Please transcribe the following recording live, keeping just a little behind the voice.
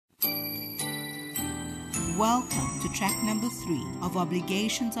Welcome to track number 3 of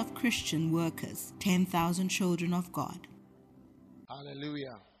Obligations of Christian Workers, 10,000 Children of God.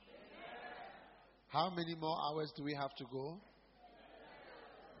 Hallelujah. How many more hours do we have to go?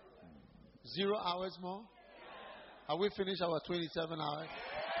 0 hours more? Have we finished our 27 hours?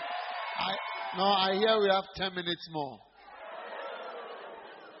 I hear we have 10 minutes more.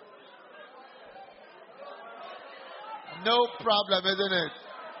 No problem, isn't it?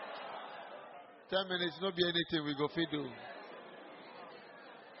 10 minutes, no be anything we go fit do.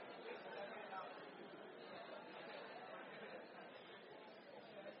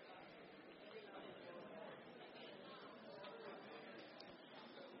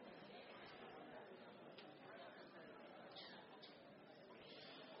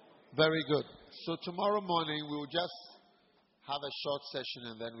 Very good. So tomorrow morning we will just have a short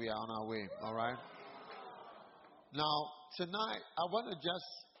session and then we are on our way. All right? Now, tonight I want to just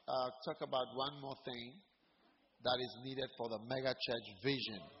talk about one more thing that is needed for the mega church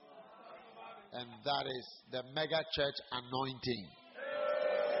vision. And that is the mega church anointing.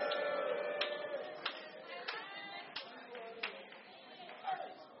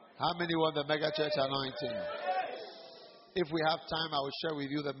 How many want the mega church anointing? If we have time, I will share with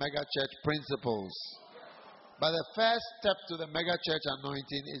you the mega church principles. But the first step to the mega church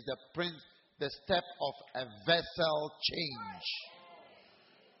anointing is the step of a vessel change.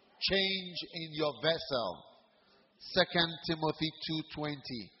 Change in your vessel. 2 Timothy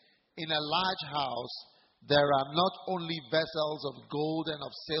 2:20. In a large house, there are not only vessels of gold and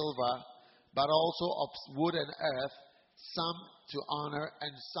of silver, but also of wood and earth, some to honor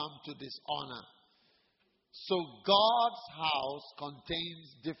and some to dishonor. So God's house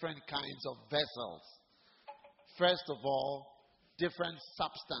contains different kinds of vessels. First of all, different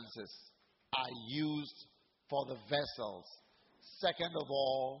substances are used for the vessels. Second of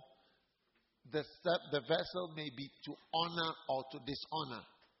all, the vessel may be to honor or to dishonor.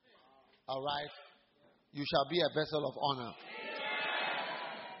 All right? You shall be a vessel of honor.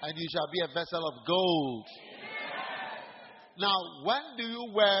 And you shall be a vessel of gold. Now, when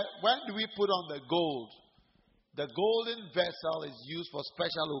do we put on the gold? The golden vessel is used for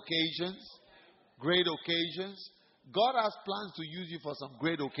special occasions, great occasions. God has plans to use you for some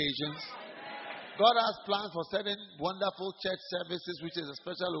great occasions. God has plans for certain wonderful church services, which is a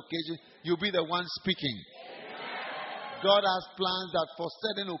special occasion. You'll be the one speaking. God has plans that for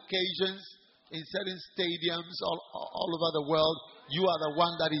certain occasions, in certain stadiums all over the world, you are the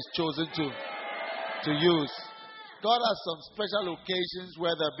one that is chosen to use. God has some special occasions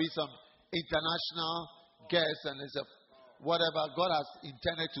where there'll be some international guests and it's whatever. God has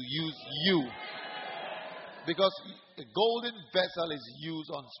intended to use you. Because a golden vessel is used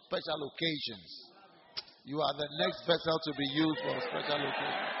on special occasions. You are the next vessel to be used for a special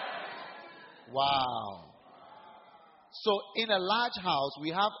occasion. Wow. So in a large house, we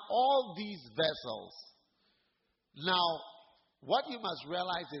have all these vessels. Now, what you must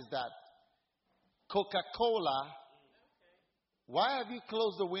realize is that Coca-Cola, why have you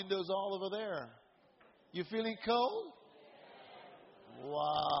closed the windows all over there? You feeling cold?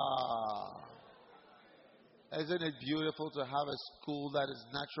 Wow. Isn't it beautiful to have a school that is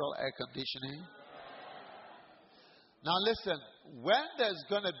natural air conditioning? Now listen, when there's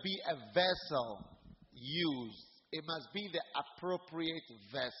going to be a vessel used, it must be the appropriate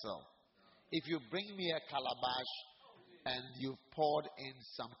vessel. If you bring me a calabash and you've poured in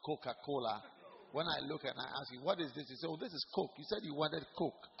some Coca-Cola, when I look and I ask you, what is this? You say, oh, this is Coke. You said you wanted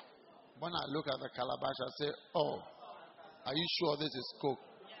Coke. When I look at the calabash, I say, oh, are you sure this is Coke?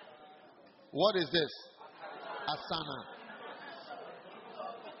 What is this? Asana.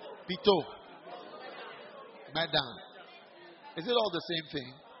 Pito. Medan. Is it all the same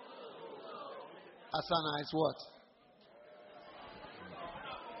thing? Asana is what?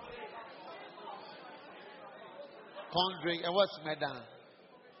 Corn drink. And what's Medan?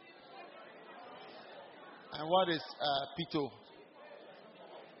 And what is Pito?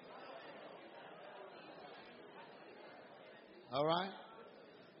 All right?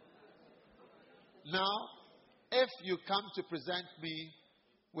 Now, if you come to present me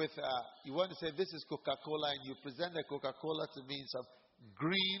with, you want to say this is Coca-Cola, and you present the Coca-Cola to me in some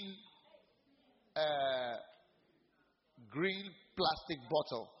green plastic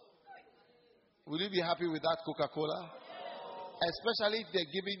bottle, will you be happy with that Coca-Cola? Especially if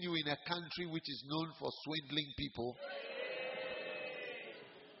they're giving you in a country which is known for swindling people.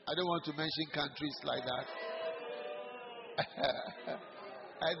 I don't want to mention countries like that.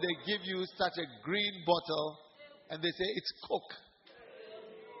 And they give you such a green bottle and they say it's Coke.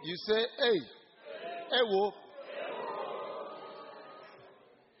 You say, hey, wo.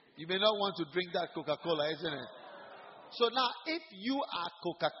 You may not want to drink that Coca-Cola, isn't it? So now, if you are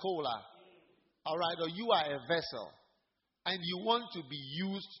Coca-Cola, all right, or you are a vessel, and you want to be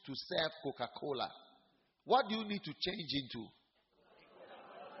used to serve Coca-Cola, what do you need to change into?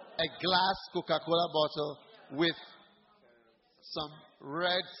 A glass Coca-Cola bottle with some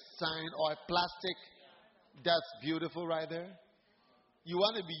red sign or a plastic. That's beautiful right there. You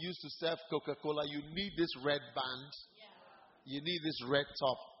want to be used to serve Coca-Cola, you need this red band. You need this red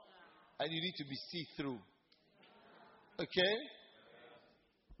top. And you need to be see-through. Okay?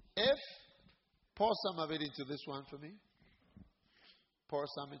 If, pour some of it into this one for me. Pour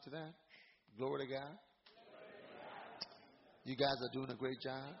some into that. Glory to God. You guys are doing a great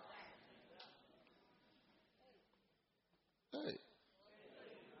job. Hey.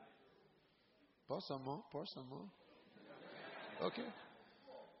 Pour some more. Pour some more. Okay.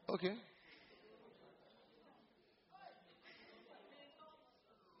 Okay.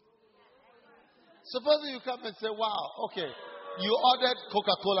 Suppose you come and say, wow, okay, you ordered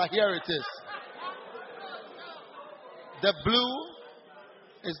Coca-Cola, here it is. The blue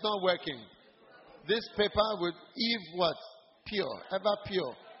is not working. This paper with Eve what? Pure, ever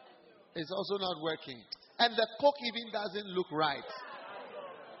pure, is also not working. And the Coke even doesn't look right.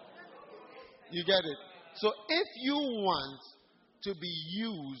 You get it? So if you want to be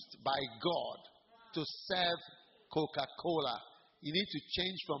used by God to serve Coca-Cola, you need to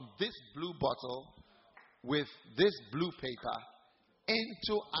change from this blue bottle with this blue paper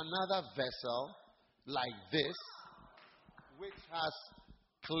into another vessel like this, which has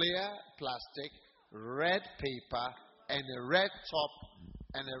clear plastic, red paper, and a red top,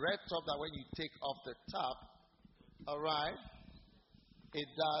 that when you take off the top, all right,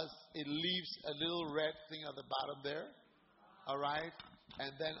 it leaves a little red thing at the bottom there, all right,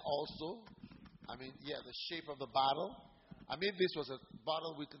 and then also, the shape of the bottle. This was a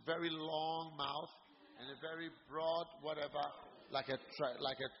bottle with a very long mouth and a very broad whatever, like a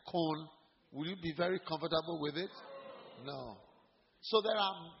cone. Will you be very comfortable with it? No. So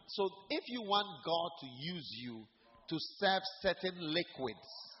if you want God to use you to serve certain liquids,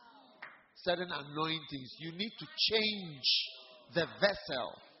 certain anointings, you need to change the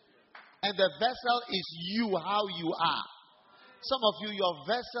vessel. And the vessel is you, how you are. Some of you, your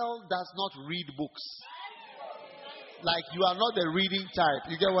vessel does not read books. Like you are not the reading type.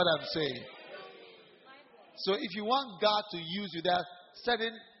 You get what I'm saying? So if you want God to use you, there are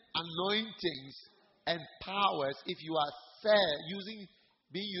certain anointings and powers. If you are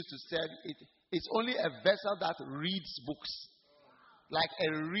being used to serve, it's only a vessel that reads books. Like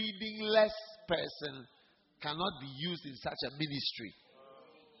a readingless person cannot be used in such a ministry.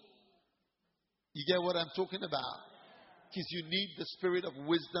 You get what I'm talking about? Because you need the spirit of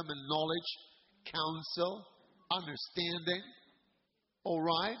wisdom and knowledge, counsel, understanding. All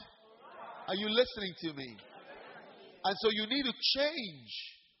right? Are you listening to me? And so you need to change.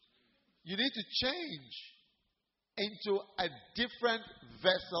 You need to change into a different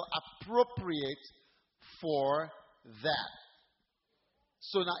vessel appropriate for that.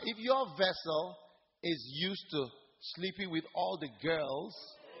 So now, if your vessel is used to sleeping with all the girls,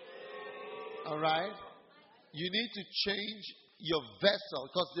 all right, you need to change your vessel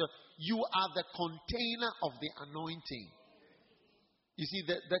because you are the container of the anointing. You see,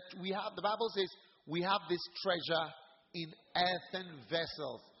 that we have, the Bible says, we have this treasure in earthen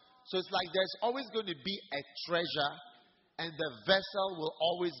vessels. So it's like there's always going to be a treasure, and the vessel will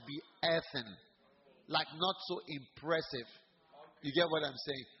always be earthen, like not so impressive. You get what I'm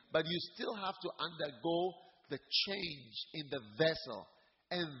saying? But you still have to undergo the change in the vessel.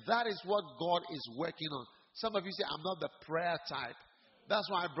 And that is what God is working on. Some of you say, I'm not the prayer type. That's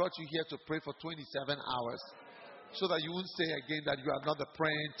why I brought you here to pray for 27 hours. So that you won't say again that you are not the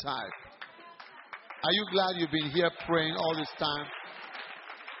praying type. Are you glad you've been here praying all this time?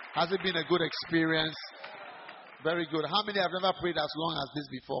 Has it been a good experience? Very good. How many have never prayed as long as this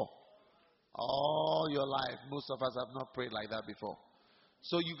before? All your life. Most of us have not prayed like that before.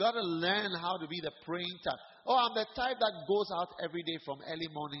 So you got to learn how to be the praying type. Oh, I'm the type that goes out every day from early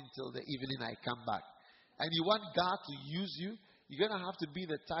morning till the evening I come back. And you want God to use you, you're going to have to be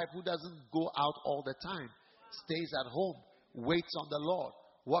the type who doesn't go out all the time. Stays at home. Waits on the Lord.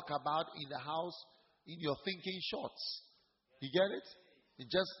 Walk about in the house in your thinking shorts. You get it?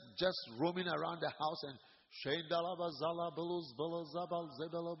 You're just roaming around the house and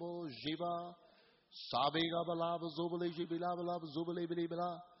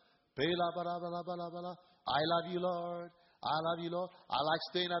I love you, Lord. I love you, Lord. I like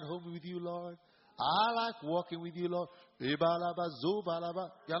staying at home with you, Lord. I like walking with you, Lord. You're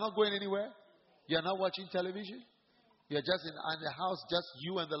not going anywhere. You're not watching television. You're just in the house, just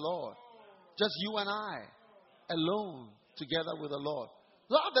you and the Lord. Just you and I, alone, together with the Lord.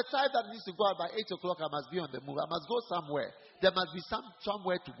 Not the time that needs to go out by 8 o'clock, I must be on the move. I must go somewhere. There must be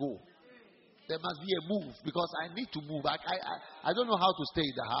somewhere to go. There must be a move because I need to move. I don't know how to stay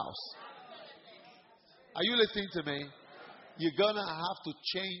in the house. Are you listening to me? You're going to have to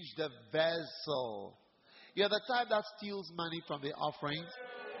change the vessel. You're the type that steals money from the offering.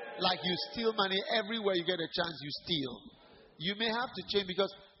 Like you steal money everywhere you get a chance, you steal. You may have to change because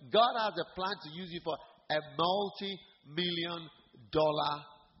God has a plan to use you for a multi-million-dollar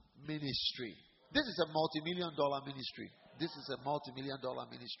ministry. This is a multi-million-dollar ministry. This is a multi-million-dollar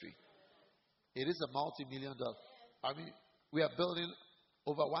ministry. It is a multi-million-dollar. I mean, we are building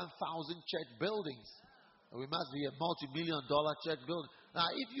over 1,000 church buildings. We must be a multi-million-dollar church building. Now,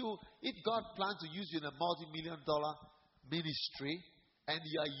 if God plans to use you in a multi-million-dollar ministry, and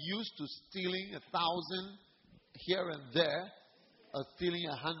you are used to stealing 1,000 here and there, or stealing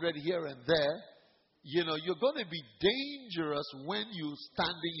 100 here and there, you're going to be dangerous when you're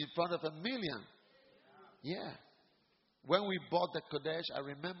standing in front of 1 million. Yeah. When we bought the Kodesh, I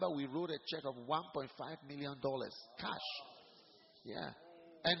remember we wrote a check of $1.5 million cash. Yeah.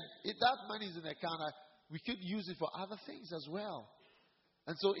 And if that money is in the account, we could use it for other things as well.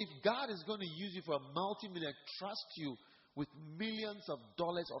 And so if God is going to use you for a multi-million, trust you with millions of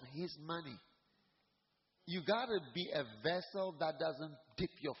dollars of His money, you got to be a vessel that doesn't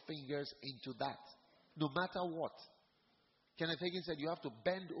dip your fingers into that, no matter what. Kenneth Hagin said you have to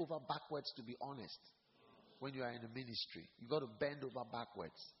bend over backwards to be honest. When you are in a ministry, you got to bend over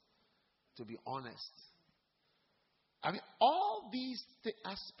backwards to be honest. I mean, all these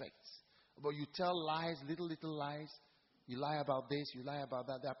aspects, but you tell lies, little lies. You lie about this, you lie about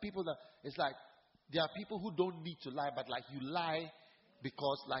that. There are people that, it's like, there are people who don't need to lie, but like you lie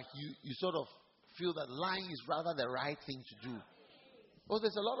because like you sort of feel that lying is rather the right thing to do. Oh,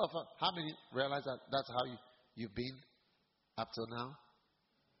 there's a lot of, how many realize that that's how you've been up till now?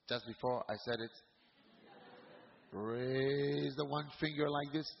 Just before I said it. Raise the one finger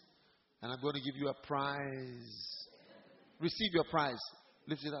like this, and I'm going to give you a prize. Receive your prize.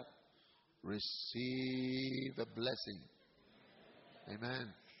 Lift it up. Receive the blessing.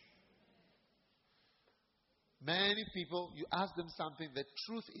 Amen. Many people, you ask them something, the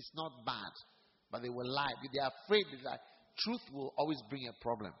truth is not bad, but they will lie. They are afraid that truth will always bring a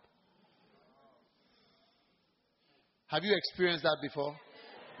problem. Have you experienced that before?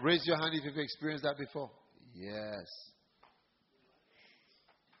 Raise your hand if you've experienced that before. Yes.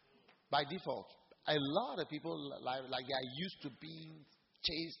 By default, a lot of people like they are used to being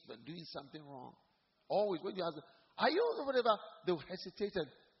chased but doing something wrong. Always, when you ask them, are you whatever? They will hesitate and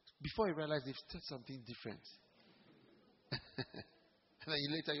before you realize they've said something different. And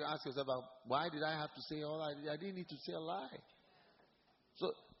then later you ask yourself, why did I have to say all that? I didn't need to say a lie.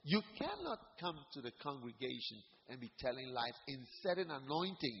 So you cannot come to the congregation and be telling lies in certain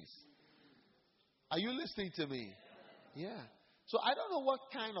anointings. Are you listening to me? Yeah. So I don't know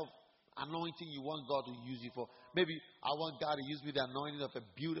what kind of anointing you want God to use you for. Maybe I want God to use me the anointing of a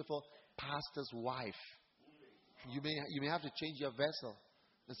beautiful pastor's wife. You may have to change your vessel.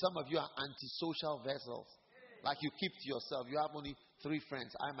 And some of you are antisocial vessels. Like you keep to yourself. You have only 3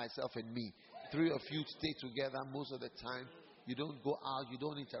 friends, I, myself, and me. 3 of you stay together most of the time. You don't go out. You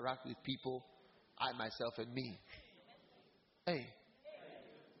don't interact with people. I, myself, and me. Hey.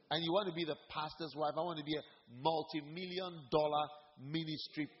 And you want to be the pastor's wife. I want to be a multi-million-dollar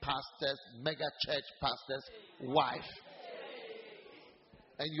ministry pastor's, mega church pastor's wife.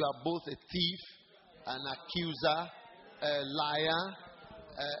 And you are both a thief, an accuser, a liar.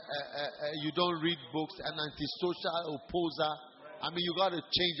 You don't read books, an antisocial opposer. I mean, you got to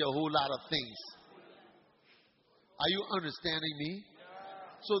change a whole lot of things. Are you understanding me?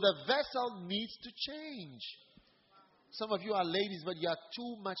 So the vessel needs to change. Some of you are ladies, but you are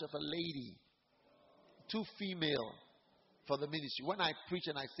too much of a lady, too female for the ministry. When I preach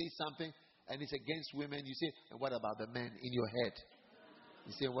and I say something and it's against women, you say, and what about the men in your head?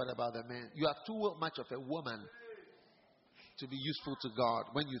 You say, what about the men? You are too much of a woman to be useful to God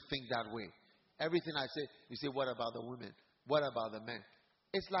when you think that way. Everything I say, you say, what about the women? What about the men?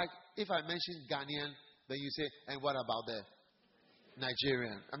 It's like if I mention Ghanaian, then you say, and what about the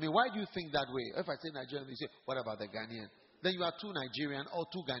Nigerian? I mean, why do you think that way? If I say Nigerian, you say, what about the Ghanaian? Then you are too Nigerian or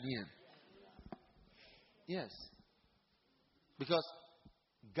too Ghanaian. Yes. Because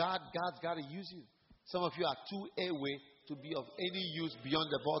God's got to use you. Some of you are too away to be of any use beyond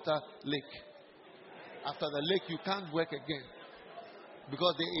the Volta Lake. After the lake, you can't work again.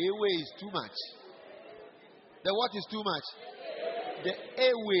 Because the airway is too much. The what is too much? The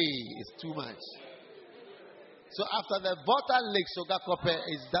airway is too much. So after the Water Lake Soga Kope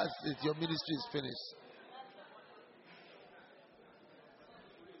is that's it, your ministry is finished.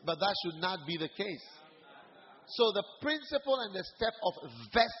 But that should not be the case. So the principle and the step of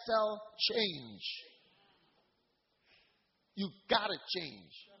vessel change. You gotta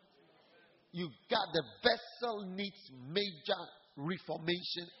change. The vessel needs major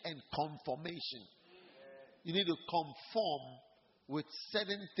reformation and conformation. You need to conform with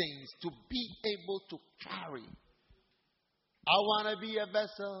certain things to be able to carry. I want to be a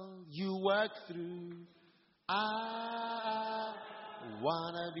vessel you work through. I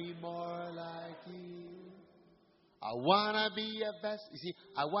want to be more like you. I want to be a vessel. You see,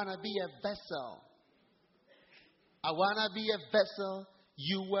 I want to be a vessel. I want to be a vessel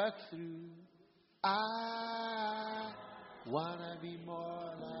you work through. I want to be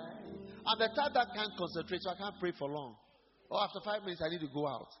more like you. I'm the type that can't concentrate, so I can't pray for long. Or after 5 minutes, I need to go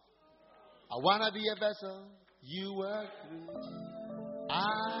out. I want to be a vessel you work through. I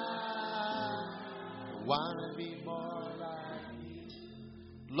want to be more like you.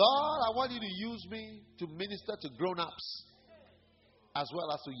 Lord, I want you to use me to minister to grown-ups as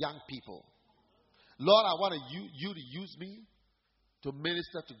well as to young people. Lord, I want you to use me to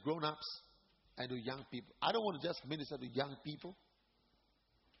minister to grown-ups and to young people. I don't want to just minister to young people.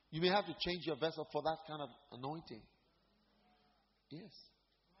 You may have to change your vessel for that kind of anointing. Yes.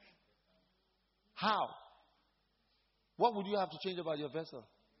 How? What would you have to change about your vessel?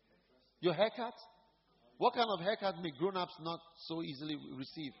 Your haircut? What kind of haircut may grown-ups not so easily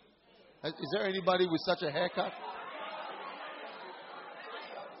receive? Is there anybody with such a haircut?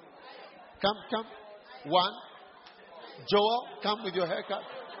 Come. One. Joel, come with your haircut.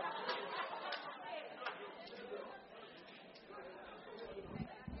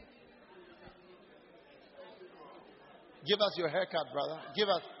 Give us your haircut, brother.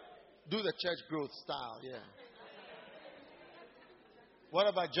 Do the church growth style, yeah. What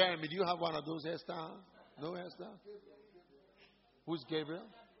about Jeremy? Do you have one of those hairstyles? No hairstyle? Who's Gabriel?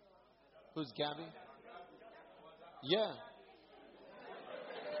 Who's Gabby? Yeah.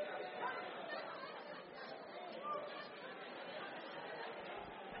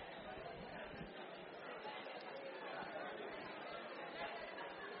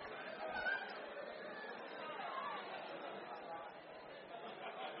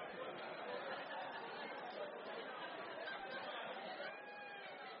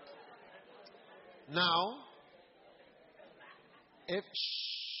 Now, if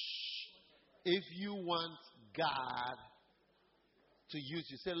you want God to use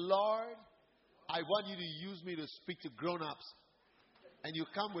you, say, Lord, I want you to use me to speak to grown-ups. And you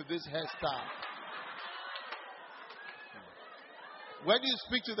come with this hairstyle. When you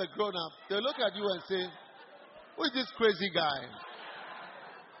speak to the grown-up, they look at you and say, who is this crazy guy?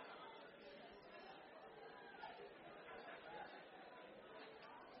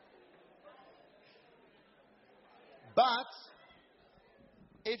 But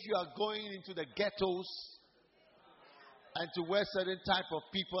if you are going into the ghettos and to where certain type of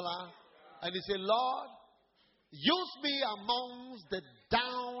people are, and you say, Lord, use me amongst the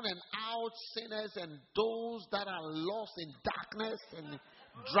down and out sinners and those that are lost in darkness and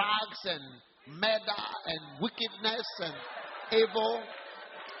drugs and murder and wickedness and evil,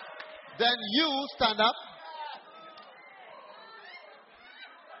 then you stand up.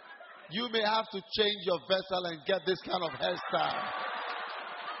 You may have to change your vessel and get this kind of hairstyle.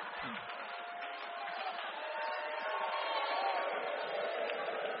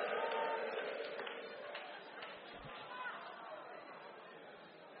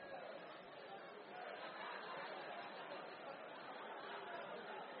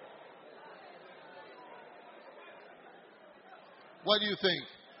 What do you think?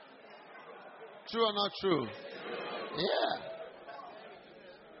 True or not true? Yeah.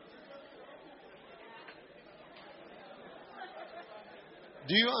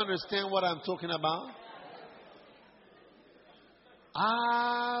 Do you understand what I'm talking about?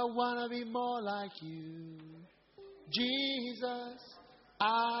 I want to be more like you, Jesus.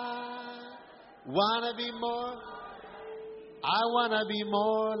 I want to be more. I want to be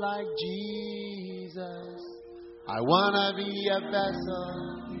more like Jesus. I want to be a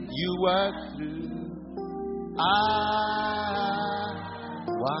vessel you work through. I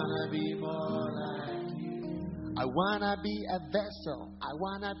want to be more like you. I want to be a vessel. I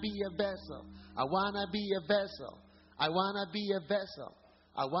want to be a vessel. I want to be a vessel. I want to be a vessel.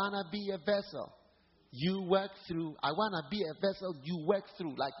 I want to be a vessel you work through. I want to be a vessel you work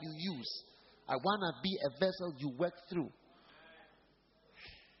through, like you use. I want to be a vessel you work through.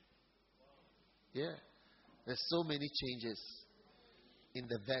 Yeah. There's so many changes in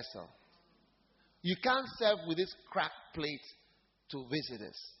the vessel. You can't serve with this cracked plate to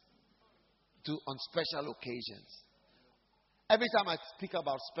visitors on special occasions. Every time I speak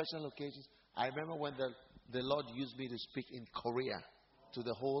about special occasions, I remember when the Lord used me to speak in Korea to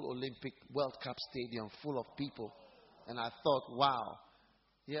the whole Olympic World Cup stadium full of people. And I thought, wow,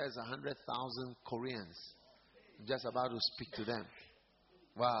 here's 100,000 Koreans. I'm just about to speak to them.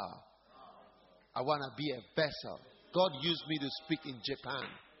 Wow. I want to be a vessel. God used me to speak in Japan.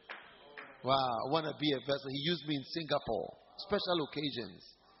 Wow. I want to be a vessel. He used me in Singapore. Special occasions.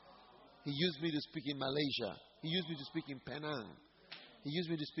 He used me to speak in Malaysia. He used me to speak in Penang. He used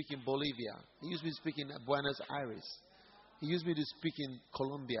me to speak in Bolivia. He used me to speak in Buenos Aires. He used me to speak in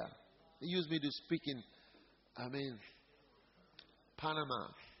Colombia. He used me to speak in, Panama.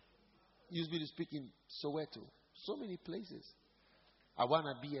 He used me to speak in Soweto. So many places. I want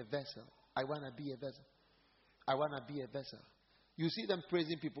to be a vessel. I want to be a vessel. I want to be a vessel. You see them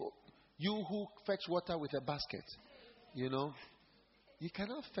praising people. You who fetch water with a basket. You know. You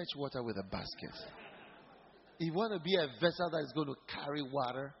cannot fetch water with a basket. If you want to be a vessel that is going to carry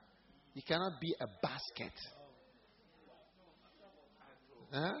water, you cannot be a basket.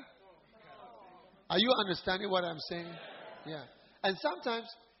 Huh? Are you understanding what I'm saying? Yeah. And sometimes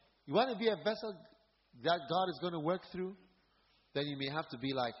you want to be a vessel that God is going to work through, then you may have to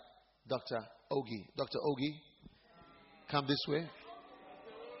be like Dr. Ogie. Dr. Ogie, come this way.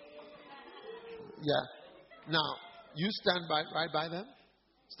 Yeah. Now, you stand right by them.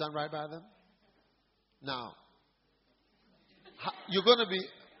 Stand right by them. Now, you're going to be,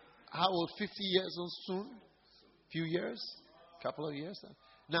 how old? 50 years old soon? Few years? Couple of years?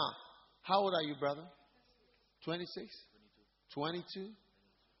 Now, how old are you, brother? 26? 22?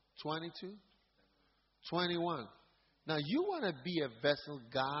 22? 21. Now, you want to be a vessel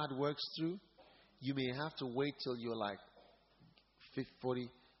God works through, you may have to wait till you're like 40,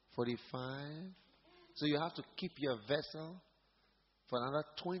 45. So you have to keep your vessel for another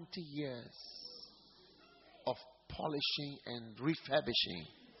 20 years of polishing and refurbishing.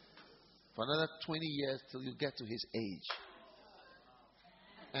 For another 20 years till you get to his age.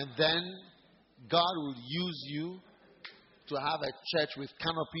 And then God will use you to have a church with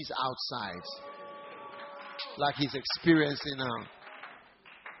canopies outside. Like he's experiencing now.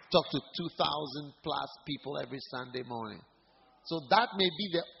 Talk to 2,000 plus people every Sunday morning. So that may be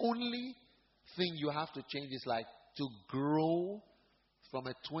the only thing you have to change, is like to grow from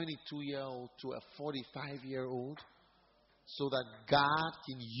a 22-year-old to a 45-year-old so that God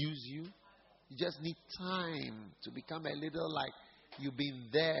can use you. You just need time to become a little like you've been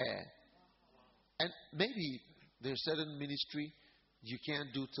there. And maybe there's certain ministry you can't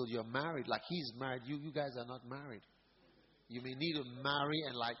do till you're married. Like he's married. You guys are not married. You may need to marry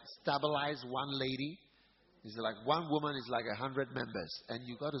and like stabilize one lady. It's like one woman is like 100 members. And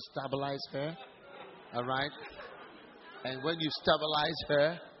you got to stabilize her. All right? And when you stabilize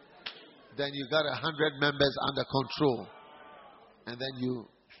her, then you got 100 members under control. And then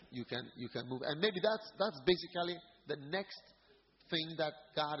you can move. And maybe that's basically the next thing that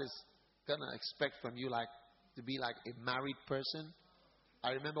God is gonna expect from you, like to be like a married person.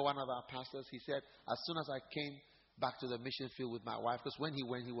 I remember one of our pastors, he said, as soon as I came back to the mission field with my wife, because when he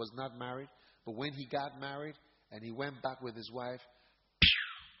went, he was not married, but when he got married and he went back with his wife,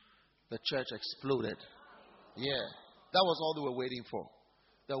 the church exploded. Yeah, that was all they were waiting for.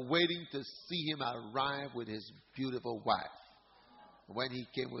 They're waiting to see him arrive with his beautiful wife. When he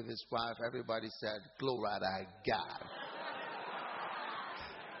came with his wife, everybody said, "Glory to God."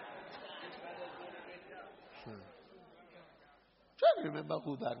 Trying to remember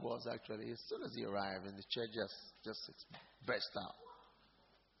who that was actually. As soon as he arrived, and the church just burst out.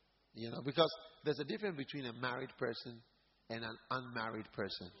 You know, because there's a difference between a married person and an unmarried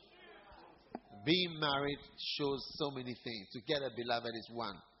person. Being married shows so many things. To get a beloved is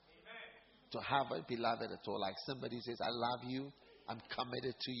one. To have a beloved at all, like somebody says, "I love you, I'm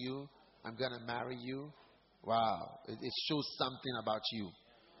committed to you, I'm going to marry you." Wow. It shows something about you.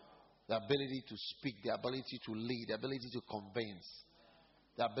 The ability to speak, the ability to lead, the ability to convince,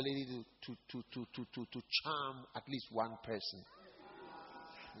 the ability to charm at least one person.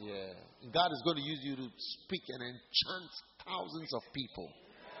 Yeah. And God is going to use you to speak and enchant thousands of people.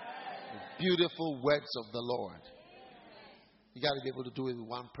 The beautiful words of the Lord. You got to be able to do it with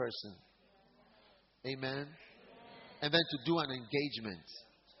one person. Amen. And then to do an engagement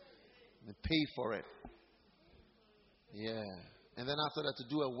and pay for it. Yeah. And then after that, to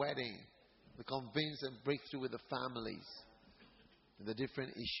do a wedding, to convince and break through with the families and the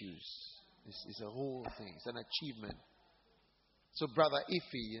different issues. It's a whole thing. It's an achievement. So Brother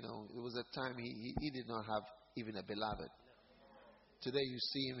Iffy, you know, it was a time he did not have even a beloved. Today you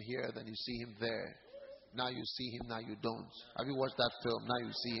see him here, then you see him there. Now you see him, now you don't. Have you watched that film? Now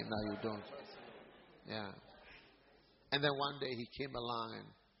you see him, now you don't. Yeah. And then one day he came along and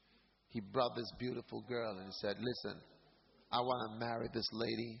he brought this beautiful girl and he said, listen, I want to marry this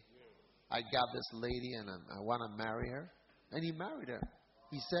lady. I got this lady and I want to marry her. And he married her.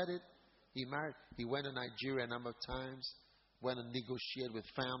 He said it. He married. He went to Nigeria a number of times, went and negotiated with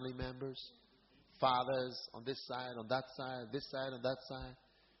family members, fathers on this side, on that side, this side, on that side.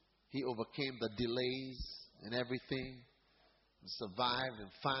 He overcame the delays and everything, and survived,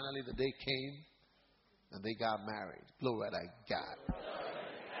 and finally the day came and they got married. Glory to God.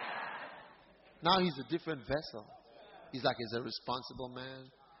 Now he's a different vessel. He's a responsible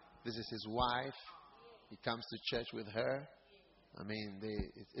man. This is his wife. He comes to church with her. I mean,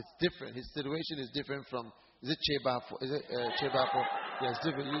 it's different. His situation is different from. Is it Chebafo? Is it Chebafo? Yeah, it's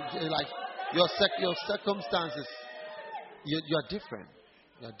different. Your circumstances. You're different.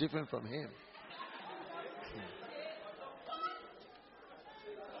 You're different from him.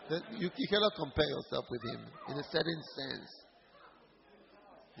 You cannot compare yourself with him in a certain sense.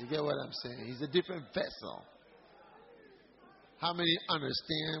 You get what I'm saying? He's a different vessel. How many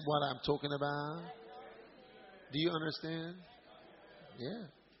understand what I'm talking about? Do you understand? Yeah.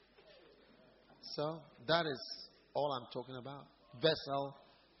 So that is all I'm talking about. Vessel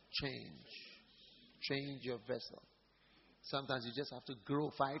change. Change your vessel. Sometimes you just have to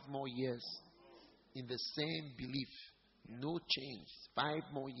grow 5 more years in the same belief. No change.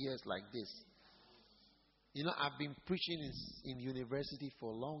 5 more years like this. You know, I've been preaching in university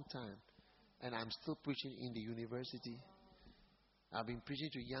for a long time. And I'm still preaching in the university. I've been preaching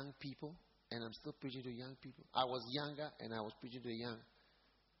to young people. And I'm still preaching to young people. I was younger and I was preaching to the young.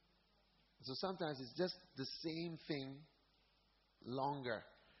 So sometimes it's just the same thing. Longer.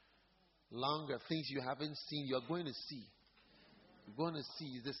 Things you haven't seen, you're going to see. You're going to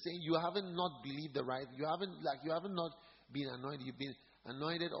see. It's the same. You haven't not believed the right. You haven't not been anointed. You've been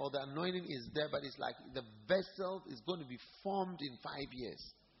anointed, or the anointing is there, but it's like the vessel is going to be formed in 5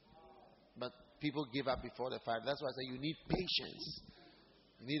 years. But people give up before the 5. That's why I say you need patience.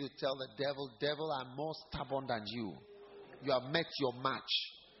 You need to tell the devil, I'm more stubborn than you. You have met your match.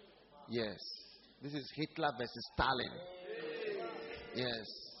 Yes. This is Hitler versus Stalin. Yes.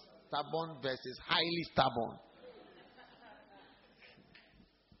 Stubborn versus highly stubborn.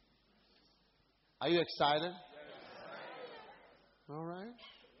 Are you excited? All right.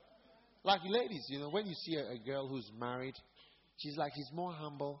 Like ladies, you know, when you see a girl who's married, she's more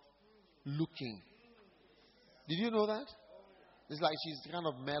humble looking. Did you know that? It's like she's kind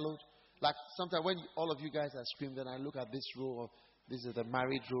of mellowed. Like sometimes when all of you guys are screaming, then I look at this row, this is the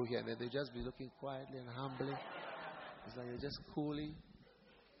married row here, and then they just be looking quietly and humbly. It's like you're just coolly.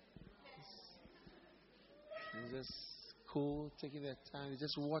 It's just cool, taking their time. You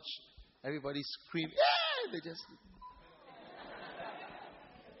just watch everybody scream. Yeah! They just.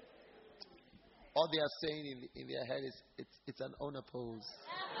 All they are saying in their head is, it's an honor pose.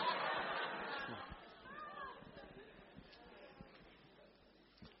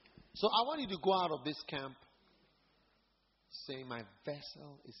 So I want you to go out of this camp saying, my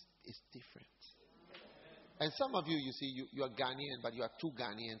vessel is different. And some of you, you see, you are Ghanaian, but you are too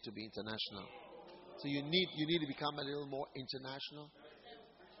Ghanaian to be international. So you need to become a little more international.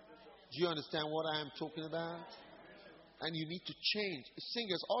 Do you understand what I am talking about? And you need to change.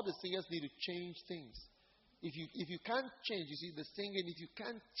 Singers, all the singers need to change things. If you can't change, you see, the singing, if you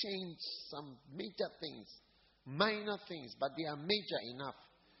can't change some major things, minor things, but they are major enough,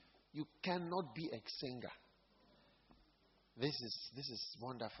 you cannot be a singer. This is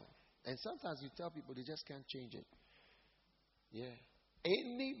wonderful. And sometimes you tell people they just can't change it. Yeah.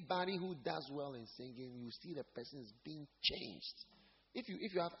 Anybody who does well in singing, you see the person is being changed. If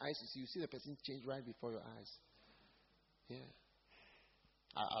you have eyes to see, you see the person change right before your eyes. Yeah.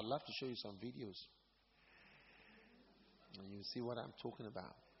 I'd love to show you some videos. And you see what I'm talking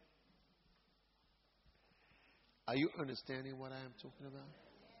about. Are you understanding what I am talking about?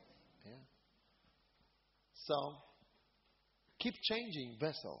 Yeah. So, keep changing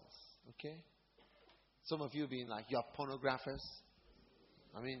vessels, okay? Some of you being like, you are pornographers.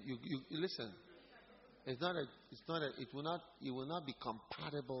 I mean, you listen. It will not be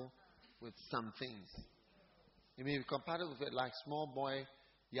compatible with some things. It may be compatible with it, like small boy,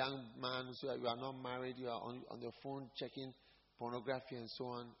 young man, so you are not married, you are on your phone checking pornography and so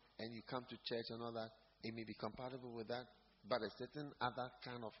on, and you come to church and all that. It may be compatible with that, but a certain other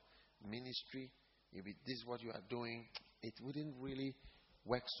kind of ministry, maybe this is what you are doing, it wouldn't really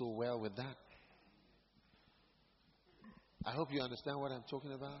work so well with that. I hope you understand what I'm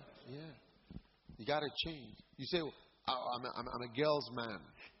talking about. Yeah. You got to change. You say, I'm a girl's man.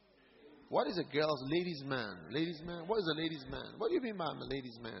 What is a ladies' man? Ladies' man? What is a ladies' man? What do you mean by I'm a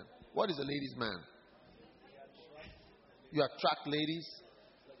ladies' man? What is a ladies' man? You attract ladies?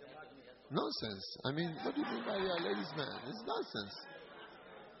 Nonsense. I mean, what do you mean by you're a ladies' man? It's nonsense.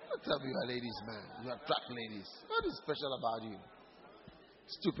 Don't tell me you're a ladies' man. You attract ladies. What is special about you?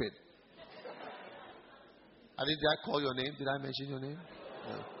 Stupid. Did I call your name? Did I mention your name?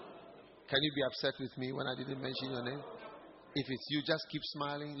 No. Can you be upset with me when I didn't mention your name? If it's you, just keep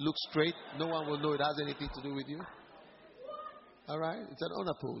smiling, look straight. No one will know it has anything to do with you. All right? It's an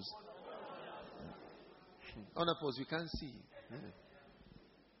honor pose. Honor pose, you can't see.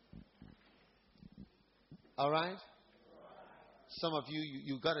 All right? Some of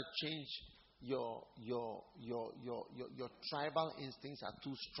you got to change your tribal instincts are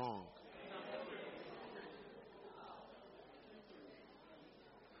too strong.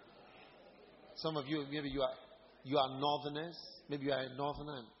 Some of you, maybe you are northerners. Maybe you are a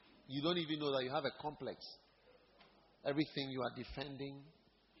northerner. And you don't even know that you have a complex. Everything you are defending.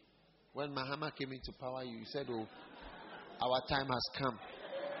 When Mahama came into power, you said, "Oh, our time has come."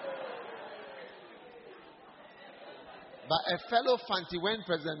 But a fellow Fanti, when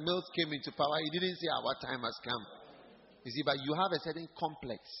President Mills came into power, he didn't say our time has come. You see, but you have a certain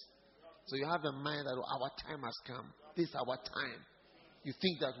complex. So you have a mind that our time has come. This is our time. You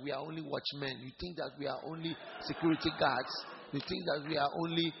think that we are only watchmen. You think that we are only security guards. You think that we are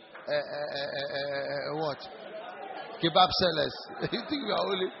only what? Kebab sellers. You think we are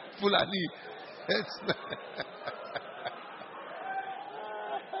only Fulani.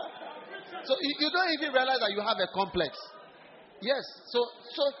 So you don't even realize that you have a complex. Yes. So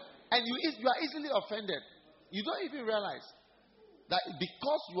and you are easily offended. You don't even realize that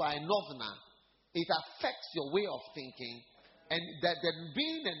because you are a northerner, it affects your way of thinking. And that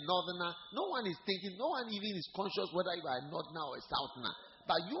being a northerner, no one is thinking, no one even is conscious whether you are a northerner or a southerner.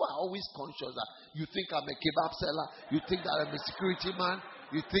 But you are always conscious that you think I'm a kebab seller, you think that I'm a security man,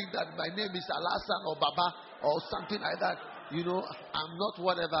 you think that my name is Alasan or Baba or something like that. You know, I'm not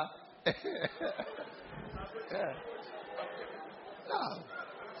whatever. Yeah. No.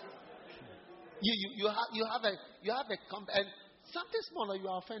 You have a and something smaller you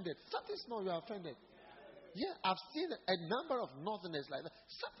are offended. Something small you are offended. Yeah, I've seen a number of northerners like that.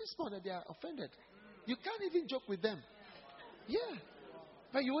 Something small that they are offended. You can't even joke with them. Yeah.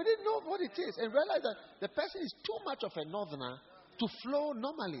 But you wouldn't know what it is and realize that the person is too much of a northerner to flow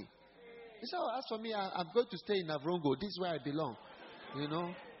normally. He said, as for me, I'm going to stay in Avrongo. This is where I belong. You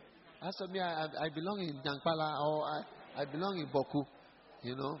know. As for me, I belong in Dankpala or I belong in Boku.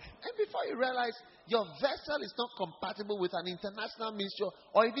 You know. And before you realize, your vessel is not compatible with an international ministry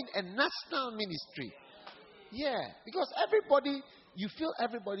or even a national ministry. Yeah, because you feel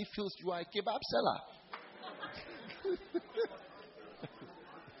everybody feels you are a kebab seller.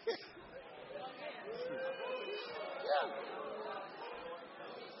 Yeah.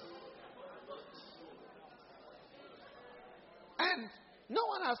 And no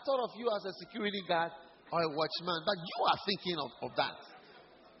one has thought of you as a security guard or a watchman, but you are thinking of that.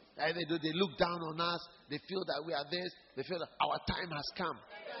 They look down on us. They feel that we are this. They feel that our time has come.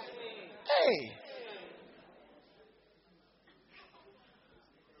 Hey.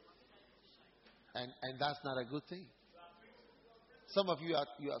 And that's not a good thing. Some of you are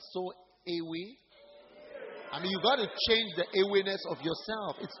so away. I mean, you got to change the awareness of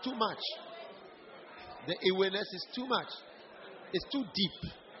yourself. It's too much. The awareness is too much. It's too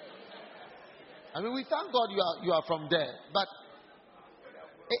deep. I mean, we thank God you are from there, but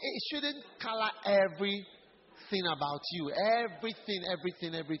it shouldn't color everything about you. Everything.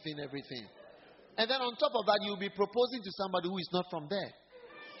 And then on top of that, you'll be proposing to somebody who is not from there.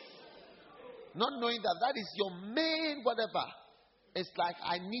 Not knowing that is your main whatever. It's like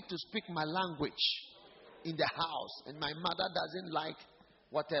I need to speak my language in the house, and my mother doesn't like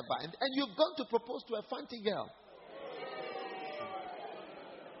whatever. And you've gone to propose to a Fanti girl.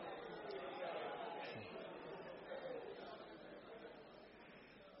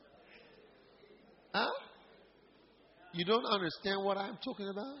 Huh? You don't understand what I'm talking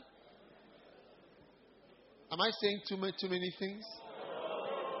about? Am I saying too many things?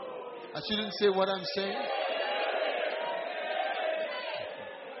 I shouldn't say what I'm saying.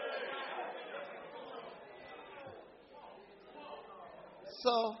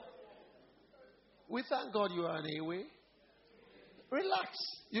 So, we thank God you are an Awe. Relax.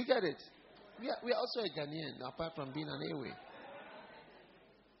 You get it. We are also a Ghanaian, apart from being an Awe.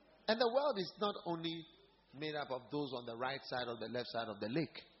 And the world is not only made up of those on the right side or the left side of the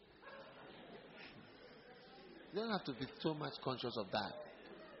lake. You don't have to be so much conscious of that.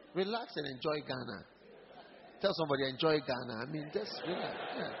 Relax and enjoy Ghana. Tell somebody, enjoy Ghana. I mean, just relax.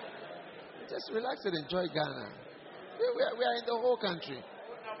 Yeah. Just relax and enjoy Ghana. We are in the whole country.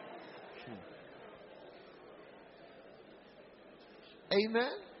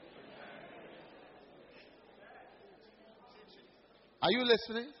 Amen. Are you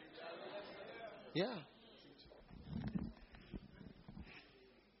listening? Yeah.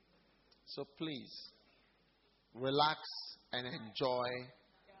 So please, relax and enjoy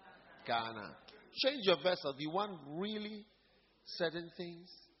Ghana. Change your vessel. You want really certain things?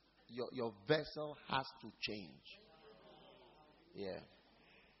 Your vessel has to change. Yeah.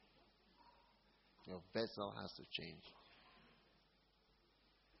 Your vessel has to change.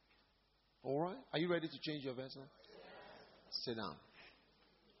 All right? Are you ready to change your vessel? Sit down.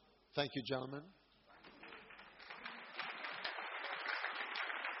 Thank you, gentlemen.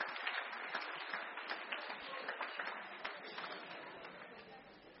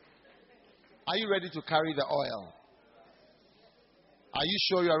 Are you ready to carry the oil? Are you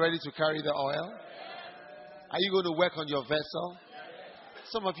sure you are ready to carry the oil? Are you going to work on your vessel?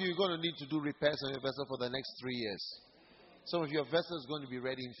 Some of you are going to need to do repairs on your vessel for the next 3 years. Some of your vessel is going to be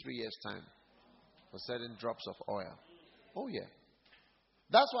ready in 3 years' time for certain drops of oil. Oh, yeah.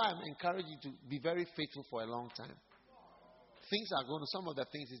 That's why I'm encouraging you to be very faithful for a long time. Things are going to, some of the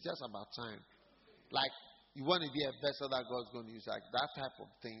things, it's just about time. Like, you want to be a vessel that God's going to use, like that type of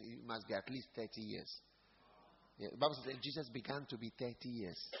thing, it must be at least 30 years. Yeah, the Bible says that Jesus began to be 30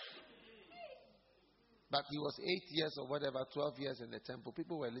 years. But he was 8 years or whatever, 12 years in the temple.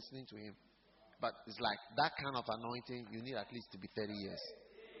 People were listening to him. But it's like that kind of anointing, you need at least to be 30 years.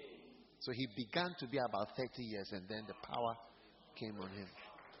 So he began to be about 30 years, and then the power came on him.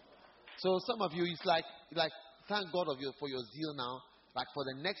 So some of you, it's like thank God for your zeal now. Like for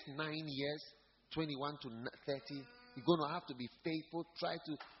the next 9 years, 21 to 30, you're going to have to be faithful. Try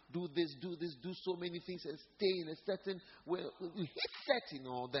to do this, do so many things, and stay in a certain way. You hit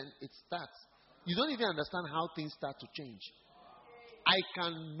 30, then it starts. You don't even understand how things start to change. I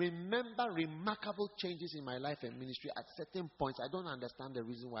can remember remarkable changes in my life and ministry at certain points. I don't understand the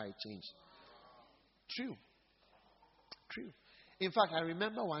reason why I changed. True. In fact, I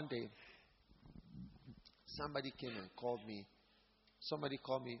remember one day, somebody came and called me. Somebody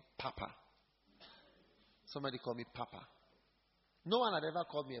called me Papa. Somebody called me Papa. No one had ever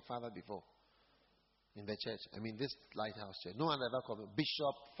called me a father before in the church. I mean, this Lighthouse church. No one had ever called me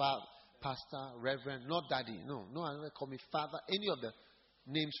Bishop, Father, Pastor, Reverend, not Daddy. No one ever called me Father. Any of the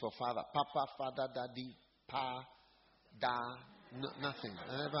names for Father. Papa, Father, Daddy, Pa, Da, nothing.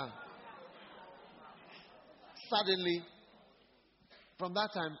 Never. Suddenly, from that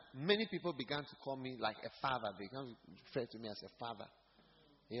time, many people began to call me like a father. They began to refer to me as a father.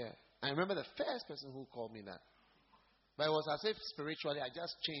 Yeah. I remember the first person who called me that. But it was as if spiritually I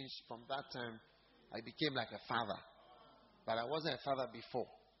just changed from that time. I became like a father. But I wasn't a father before.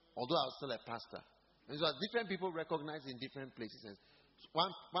 Although I was still a pastor. And so different people recognized in different places. And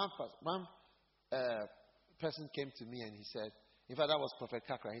one person came to me and he said, in fact, that was Prophet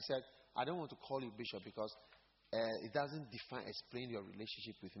Kakra. He said, I don't want to call you Bishop because it doesn't explain your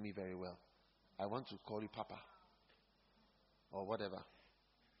relationship with me very well. I want to call you Papa. Or whatever.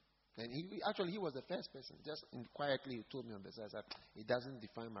 And he was the first person. Just quietly he told me on the side, that it doesn't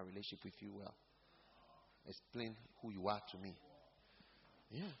define my relationship with you well. Explain who you are to me.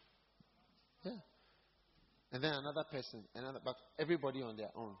 Yeah. And then another person, but everybody on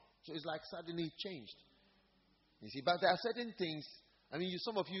their own. So it's like suddenly it changed. You see, but there are certain things. I mean,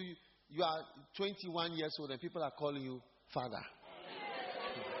 some of you, you are 21 years old and people are calling you father.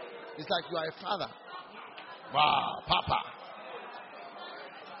 It's like you are a father. Wow, Papa.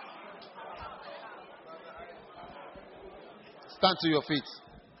 Stand to your feet.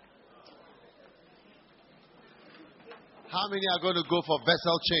 How many are going to go for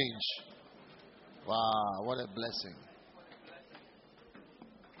vessel change? Wow, what a blessing.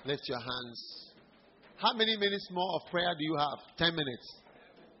 Lift your hands. How many minutes more of prayer do you have? 10 minutes.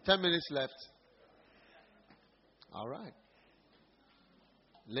 10 minutes left. All right.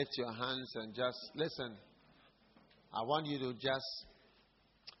 Lift your hands and just listen. I want you to just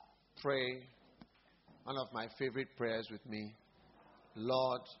pray one of my favorite prayers with me.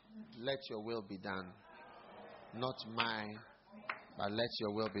 Lord, let your will be done. Not mine, but let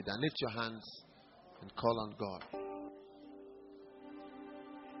your will be done. Lift your hands and call on God.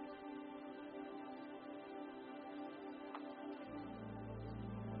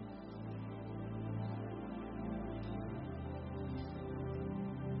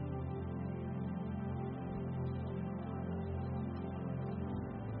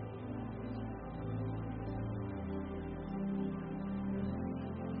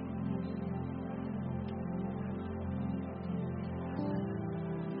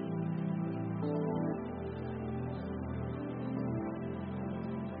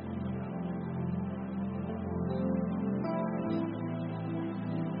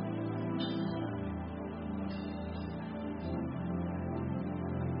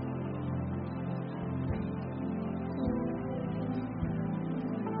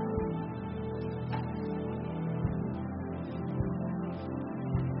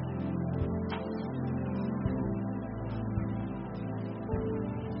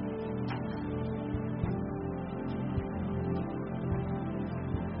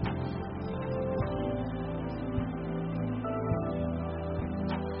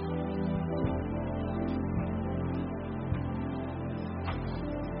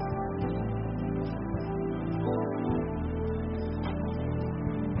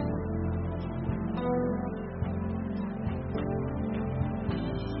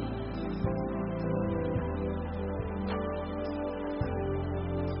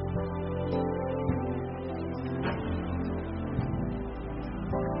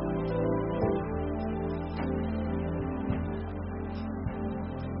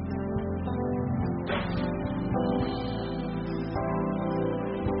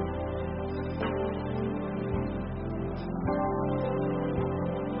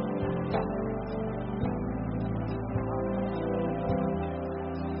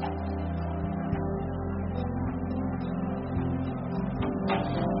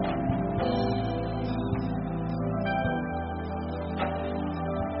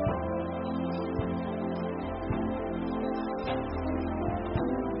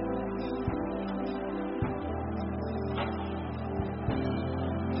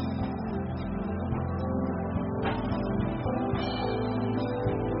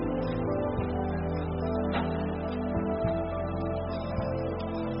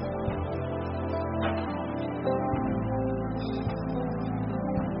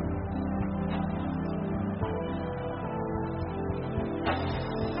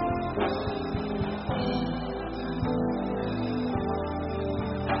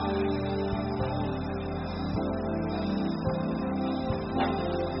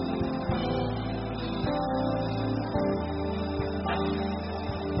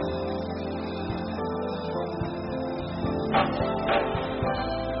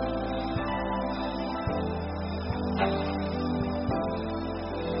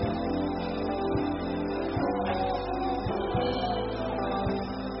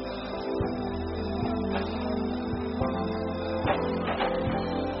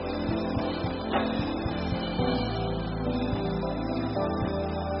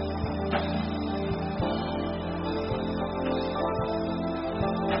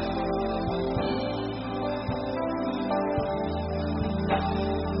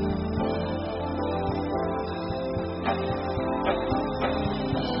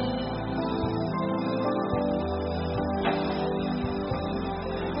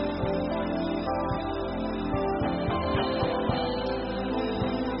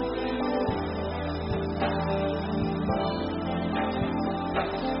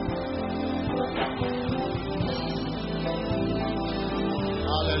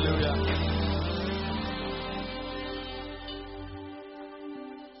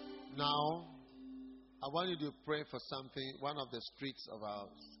 I want you to pray for something. One of the streets of our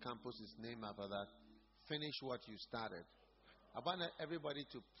campus is named after that. Finish what you started. I want everybody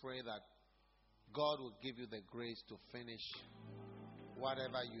to pray that God will give you the grace to finish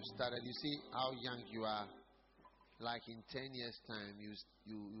whatever you started. You see how young you are. Like in 10 years' time,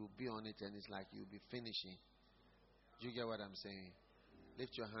 you'll be on it, and it's like you'll be finishing. Do you get what I'm saying?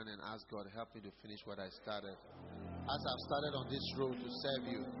 Lift your hand and ask God, help me to finish what I started. As I've started on this road to serve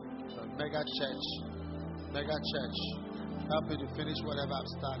you, the mega church, help me to finish whatever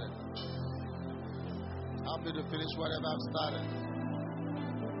I've started. Help me to finish whatever I've started.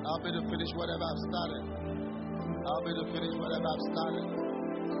 Help me to finish whatever I've started. Help me to finish whatever I've started.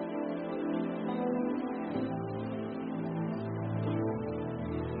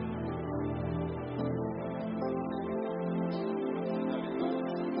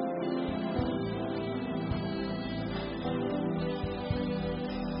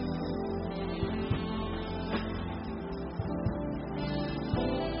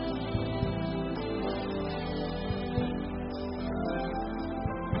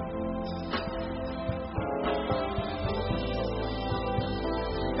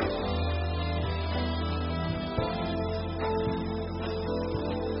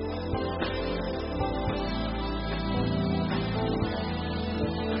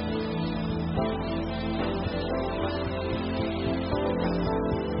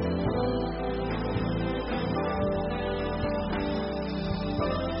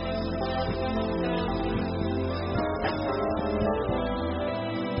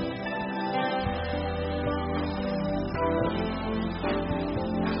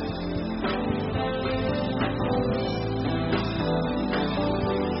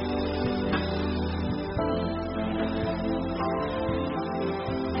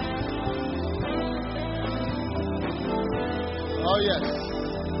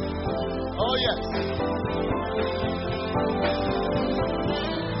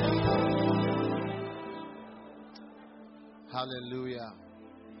 Hallelujah.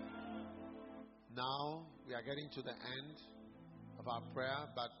 Now we are getting to the end of our prayer,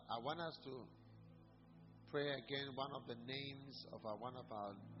 but I want us to pray again one of the names of one of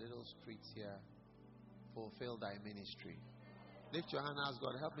our little streets here. Fulfill thy ministry. Lift your hand and ask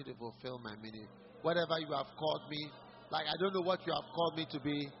God, help me to fulfill my ministry. Whatever you have called me, like I don't know what you have called me to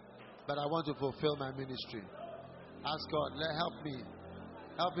be, but I want to fulfill my ministry. Ask God, help me.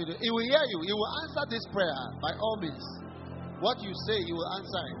 Help me to. He will hear you. He will answer this prayer by all means. What you say, He will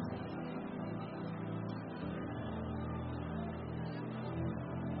answer it.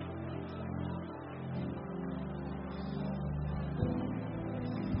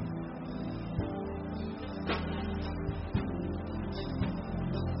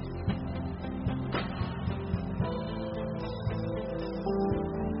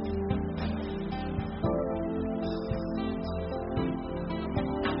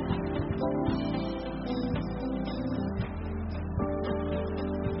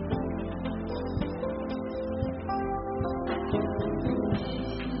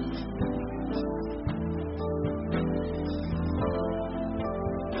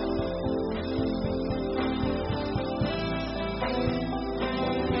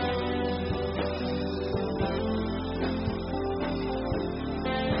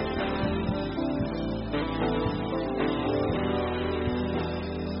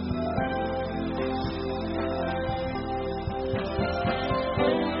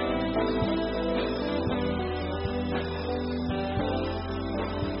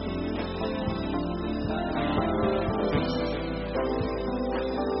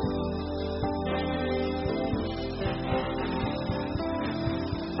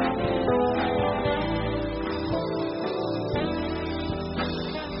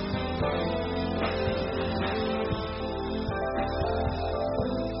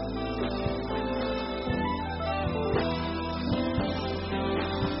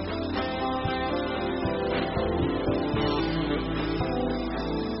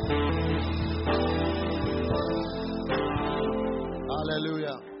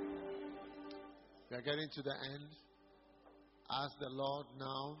 are getting to the end. Ask the Lord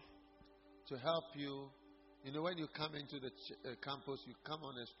now to help you. You know, when you come into the campus, you come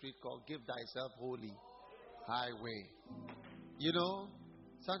on a street called Give Thyself Holy Highway. You know,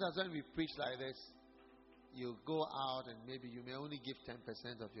 sometimes when we preach like this, you go out and maybe you may only give 10%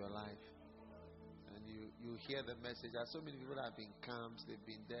 of your life. And you hear the message. There are so many people that have been camps, they've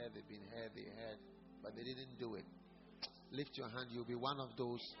been there, they've been here, they heard, but they didn't do it. Lift your hand, you'll be one of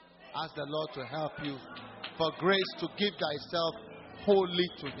those. Ask the Lord to help you for grace to give thyself wholly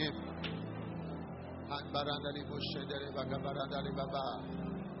to Him.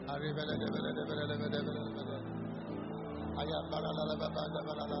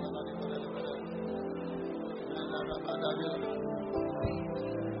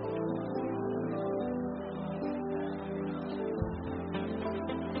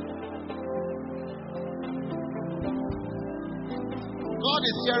 God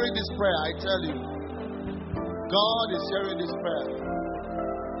is hearing this prayer, I tell you. God is hearing this prayer.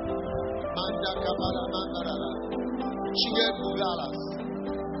 Manda kabala mandarala. Chige bugalas.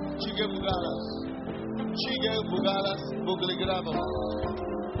 Chige bugalas. Chige bugalas. Bugligrabo.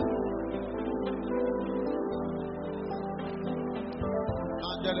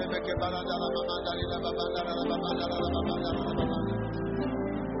 Mandele meke baradala mamandari la babandara la babandara la babandara la babandara.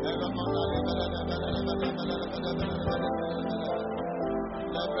 Elo mondali bele bele bele bele bele bele.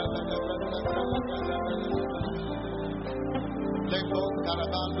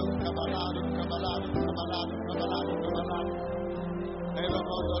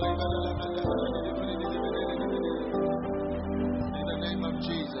 In the name of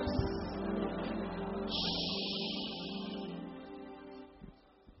Jesus.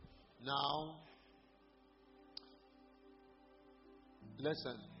 Now,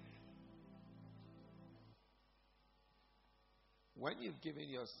 listen. When you've given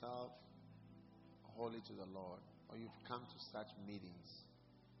yourself wholly to the Lord, or you've come to such meetings,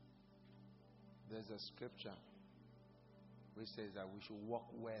 there's a scripture which says that we should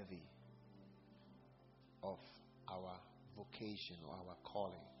walk worthy of our vocation or our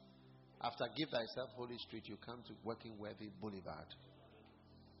calling. After Give Thyself Holy Street, you come to Working Worthy Boulevard.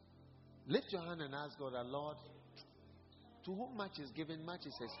 Lift your hand and ask God, Lord, to whom much is given, much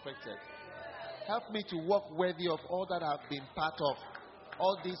is expected. Help me to walk worthy of all that I've been part of.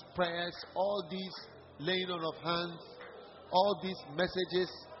 All these prayers, all these laying on of hands, all these messages,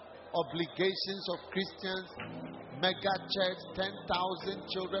 obligations of Christians, mega church, 10,000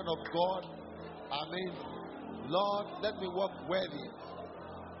 children of God. Amen. Lord, let me walk worthy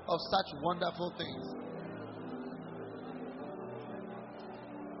of such wonderful things.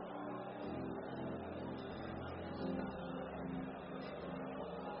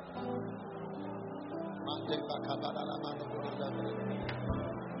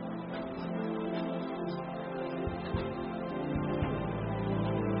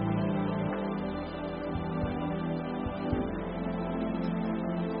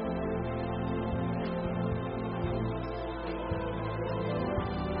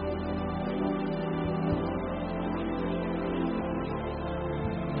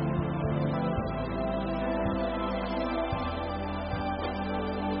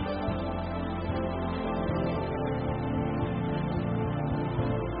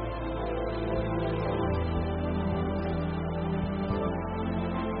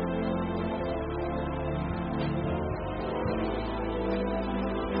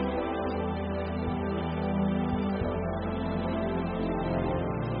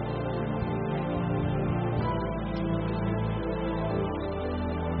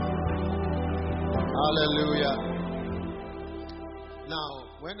 Hallelujah. Now,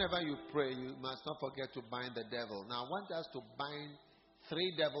 whenever you pray, you must not forget to bind the devil. Now, I want us to bind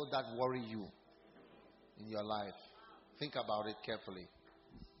 3 devils that worry you in your life. Think about it carefully.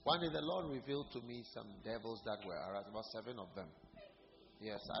 One day the Lord revealed to me some devils that were around, about 7 of them.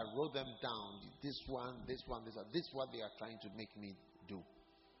 Yes, I wrote them down. This one, this one, this one. This is what they are trying to make me do.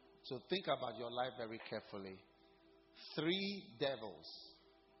 So think about your life very carefully. 3 devils.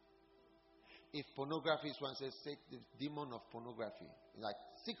 If pornography is one, says the demon of pornography. Like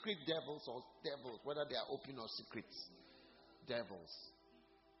secret devils or devils, whether they are open or secrets. Devils.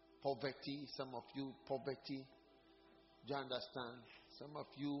 Poverty, some of you, poverty. Do you understand? Some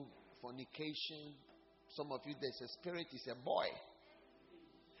of you, fornication. Some of you, there's a spirit, is a boy.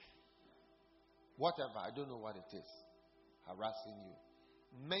 Whatever, I don't know what it is. Harassing you.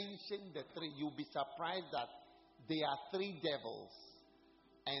 Mention the 3. You'll be surprised that there are 3 devils.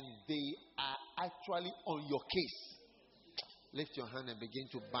 And they are actually on your case. Lift your hand and begin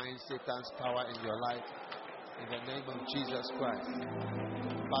to bind Satan's power in your life. In the name of Jesus Christ.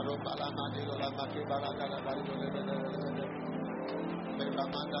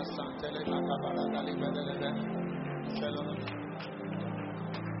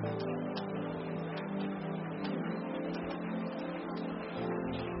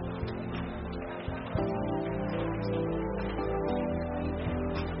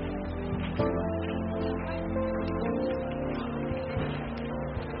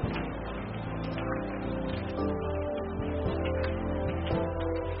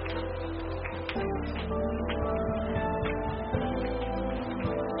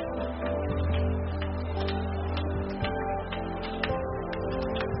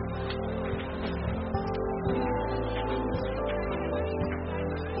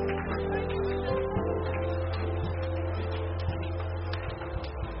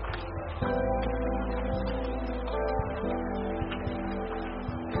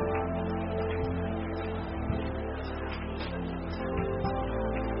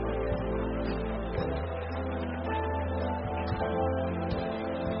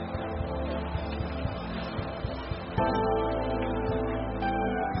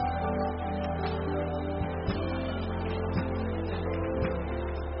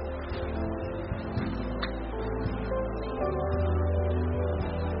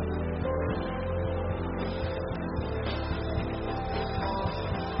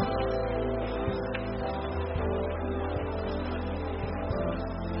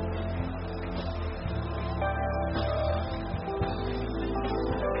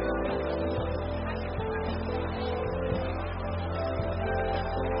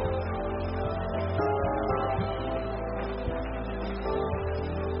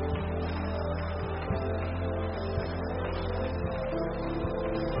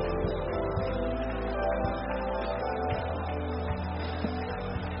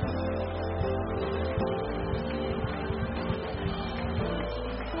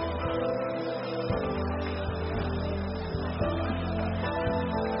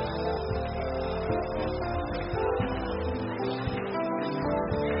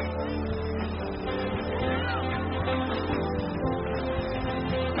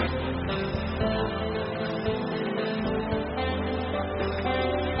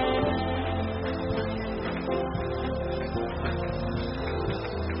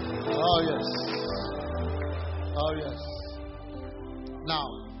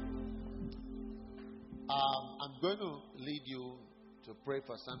 going to lead you to pray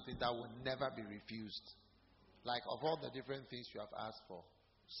for something that will never be refused. Like of all the different things you have asked for,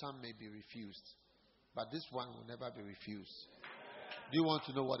 some may be refused, but this one will never be refused. Do you want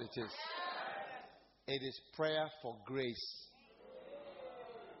to know what it is? It is prayer for grace.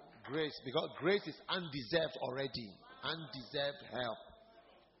 Grace, because grace is undeserved already. Undeserved help.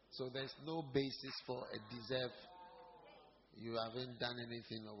 So there's no basis for a deserved. You haven't done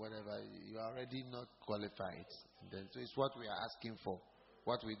anything or whatever. You are already not qualified. Then, so it's what we are asking for.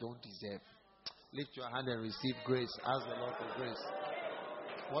 What we don't deserve. Lift your hand and receive grace. Ask the Lord for grace.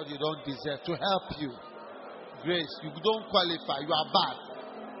 What you don't deserve to help you. Grace. You don't qualify. You are bad.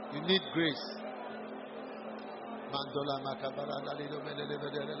 You need grace. Mandola makabara dalido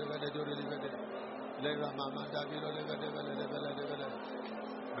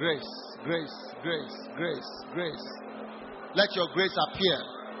grace, grace, grace, grace, grace. Let your grace appear.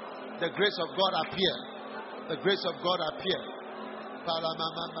 The grace of God appear. The grace of God appear.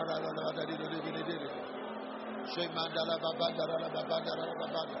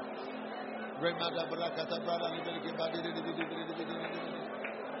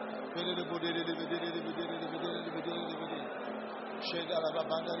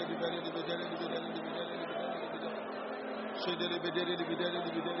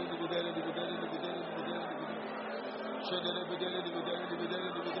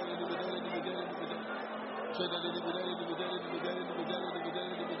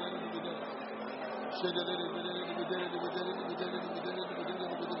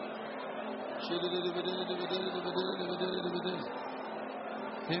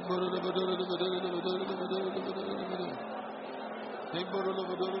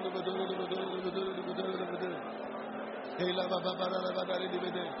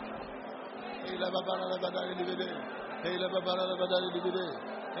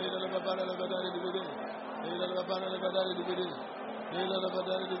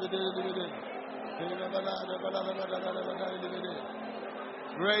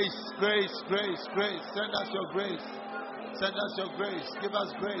 Grace, grace, grace, grace. Send us your grace. Send us your grace. Give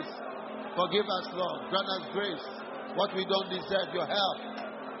us grace. Forgive us, Lord. Grant us grace. What we don't deserve, your help.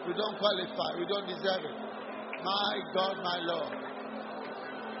 We don't qualify. We don't deserve it. My God, my Lord.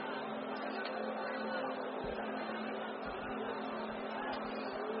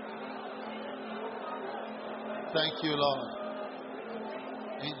 Thank you, Lord.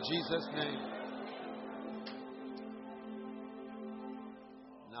 In Jesus' name.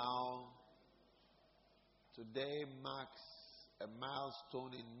 Now, today marks a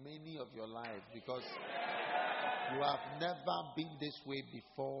milestone in many of your lives because you have never been this way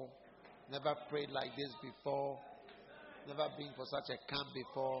before, never prayed like this before, never been for such a camp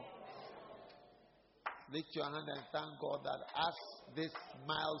before. Lift your hand and thank God that as this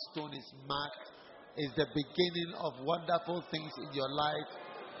milestone is marked, is the beginning of wonderful things in your life.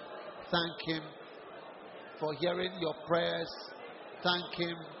 Thank Him for hearing your prayers. Thank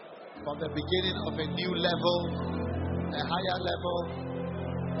Him for the beginning of a new level, a higher level,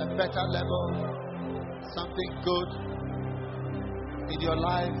 a better level, something good in your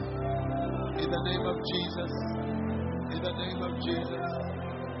life. In the name of Jesus. In the name of Jesus.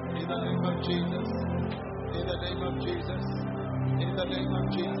 In the name of Jesus. In the name of Jesus. In the name of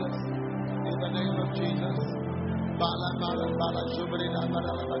Jesus. In the name of Jesus. Bala bala bala shubrina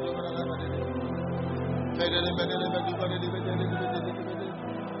bala bala bala bala. Fedele bedele bedele bedele bedele bedele.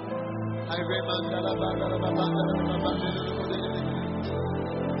 I remember bala bala bala bala bala.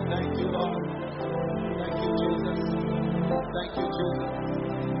 Thank you, Lord. Thank you, Jesus. Thank you, Jesus.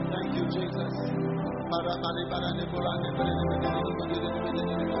 Thank you, Jesus. Bala bala bala bala bala bala.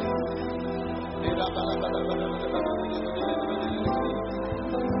 Bala bala bala bala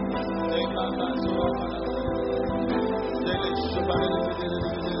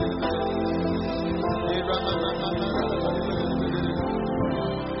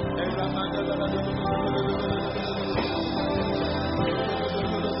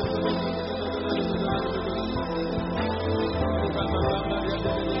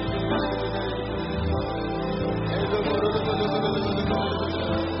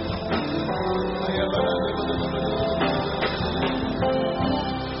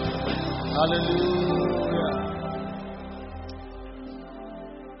Hallelujah.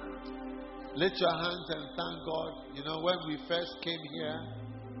 Lift your hands and thank God. You know, when we first came here,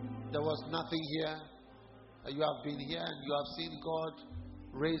 there was nothing here. You have been here and you have seen God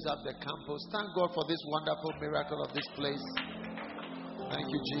raise up the campus. Thank God for this wonderful miracle of this place. Thank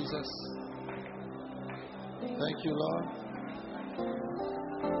you, Jesus. Thank you, Lord.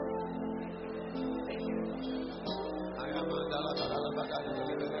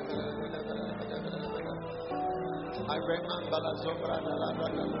 I remember la sombra de la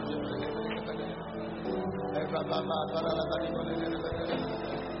rata.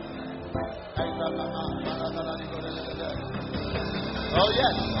 Oh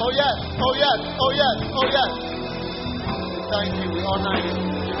yes, oh yes, oh yes, oh yes, oh yes. Thank you, we honor you.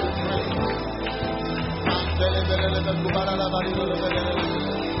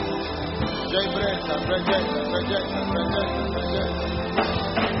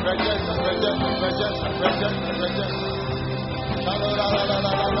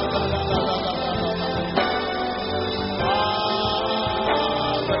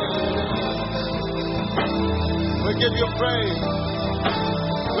 We give you praise.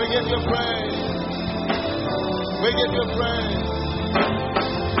 We give you praise. We give you praise.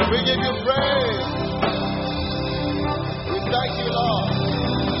 We give you praise. We thank you, Lord.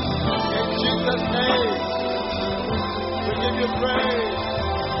 In Jesus' name. We give you praise.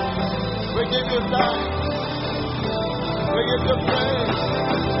 We give you thanks. We give you praise.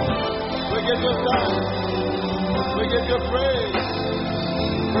 We give you thanks. We give you praise.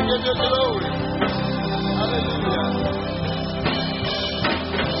 We give you glory. Hallelujah.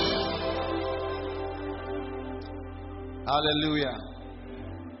 Hallelujah.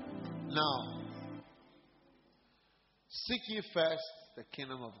 Now, seek ye first the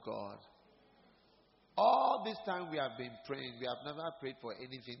kingdom of God. All this time we have been praying, we have never prayed for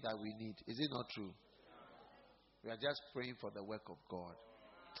anything that we need. Is it not true? We are just praying for the work of God.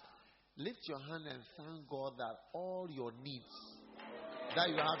 Lift your hand and thank God that all your needs that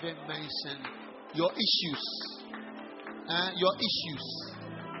you haven't mentioned, your issues,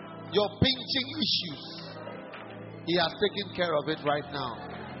 your pinching issues, He has taken care of it right now.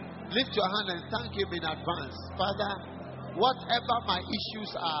 Lift your hand and thank Him in advance. Father, whatever my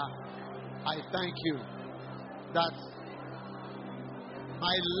issues are, I thank you that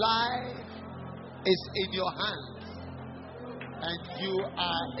my life is in your hands and you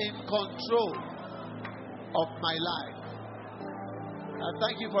are in control of my life. I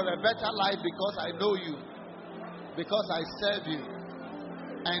thank you for a better life because I know you, because I serve you,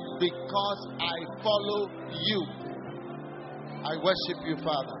 and because I follow you. I worship you,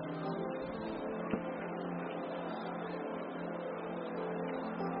 Father.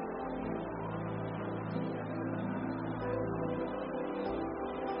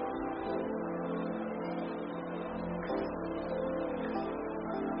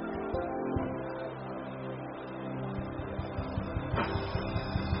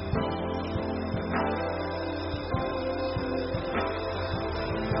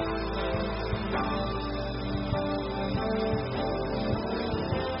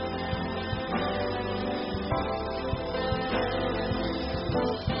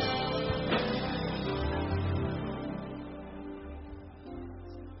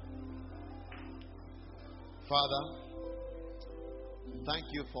 Father, thank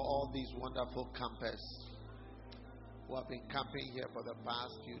you for all these wonderful campers who have been camping here for the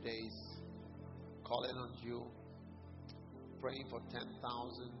past few days, calling on you, praying for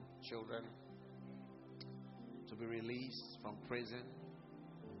 10,000 children to be released from prison,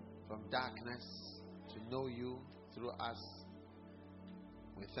 from darkness, to know you through us.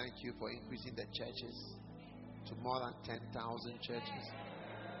 We thank you for increasing the churches to more than 10,000 churches,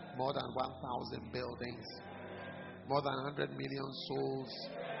 more than 1,000 buildings, more than 100 million souls,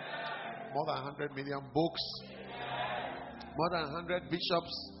 more than 100 million books, more than 100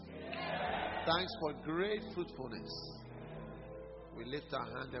 bishops. Thanks for great fruitfulness. We lift our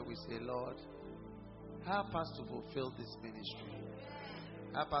hand and we say, Lord, help us to fulfill this ministry.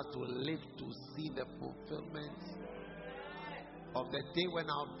 Help us to live to see the fulfillment of the day when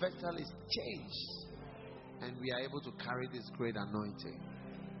our vessel is changed and we are able to carry this great anointing.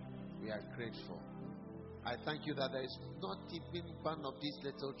 We are grateful. I thank you that there is not even one of these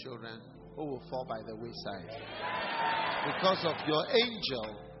little children who will fall by the wayside. Because of your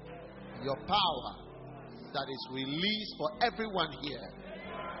angel, your power that is released for everyone here.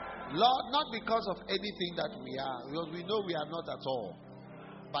 Lord, not because of anything that we are, because we know we are not at all.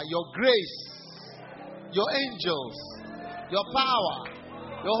 By your grace, your angels, your power,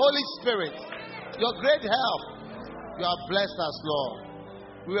 your Holy Spirit, your great help, you have blessed us, Lord.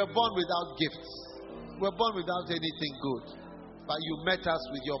 We were born without gifts. We were born without anything good. But you met us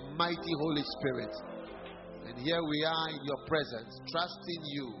with your mighty Holy Spirit. And here we are in your presence, trusting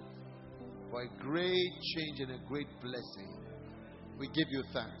you for a great change and a great blessing. We give you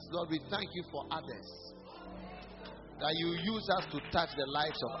thanks. Lord, we thank you for others. That you use us to touch the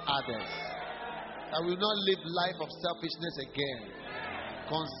lives of others. That we will not live life of selfishness again.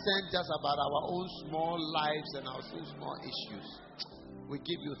 Concerned just about our own small lives and our own small issues. We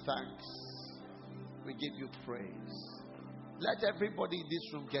give you thanks. We give you praise. Let everybody in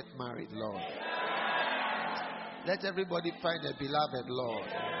this room get married, Lord. Let everybody find a beloved, Lord.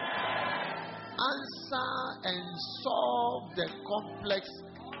 Answer and solve the complex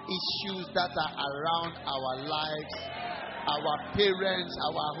issues that are around our lives, our parents,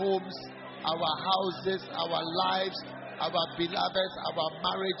 our homes, our houses, our lives, our beloveds, our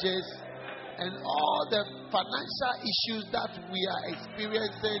marriages, and all the financial issues that we are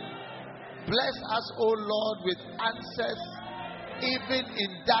experiencing. Bless us, O Lord, with answers. Even in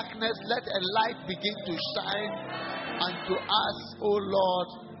darkness, let a light begin to shine unto us, O Lord,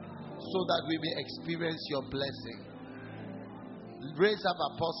 so that we may experience your blessing. Raise up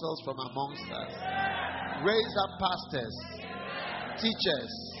apostles from amongst us. Raise up pastors,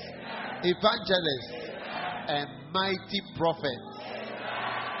 teachers, evangelists, and mighty prophets.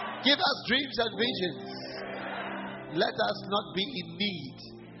 Give us dreams and visions. Let us not be in need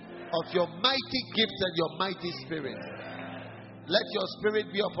of your mighty gifts and your mighty spirit. Let your spirit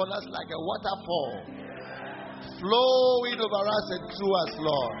be upon us like a waterfall, flowing over us and through us,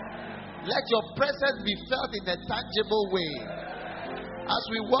 Lord. Let your presence be felt in a tangible way. As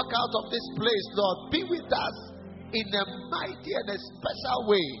we walk out of this place, Lord, be with us in a mighty and a special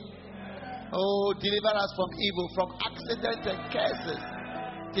way. Oh, deliver us from evil, from accidents and curses.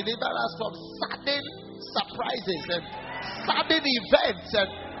 Deliver us from sudden surprises and sudden events and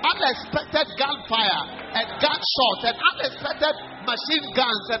unexpected gunfire and gunshots and unexpected machine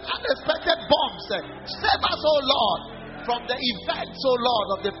guns and unexpected bombs. Save us, oh Lord, from the events, oh Lord,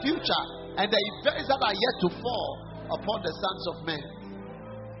 of the future and the events that are yet to fall upon the sons of men.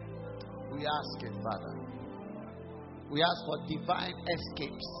 We ask it, Father. We ask for divine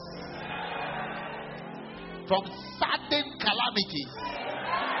escapes from sudden calamities,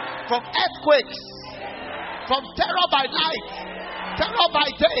 from earthquakes, from terror by night, terror by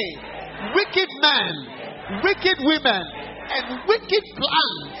day, wicked men, wicked women, and wicked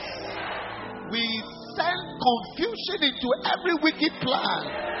plans. We send confusion into every wicked plan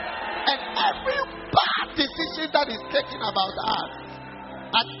and every bad decision that is taken about us.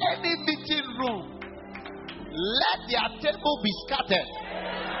 At any meeting room, let their table be scattered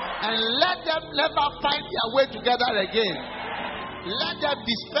and let them never find their way together again. Let them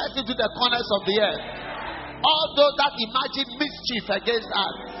disperse into the corners of the earth. All those that imagine mischief against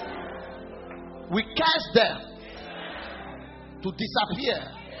us, we curse them to disappear,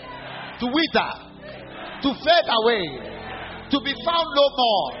 to wither, to fade away, to be found no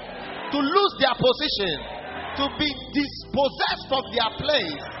more, to lose their position, to be dispossessed from their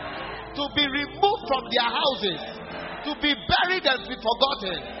place, to be removed from their houses, to be buried and be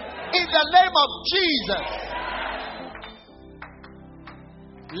forgotten. In the name of Jesus.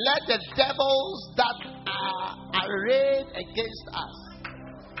 Let the devils that are arrayed against us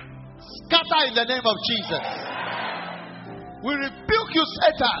scatter in the name of Jesus. We rebuke you,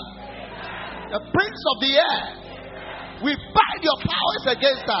 Satan, the prince of the air. We bind your powers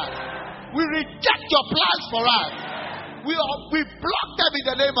against us. We reject your plans for us. We block them in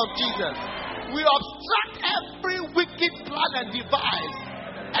the name of Jesus. We obstruct every wicked plan and device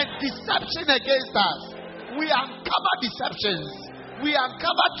and deception against us. We uncover deceptions. We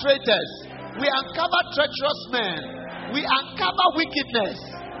uncover traitors. We uncover treacherous men. We uncover wickedness.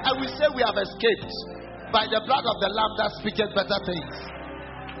 And we say we have escaped by the blood of the Lamb that speaketh better things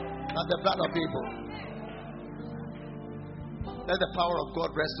than the blood of Abel. Let the power of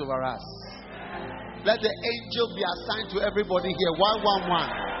God rest over us. Let the angel be assigned to everybody here.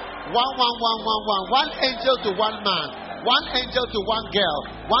 111. 11111. One angel to one man. One angel to one girl.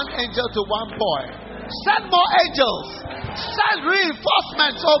 One angel to one boy. Send more angels. Send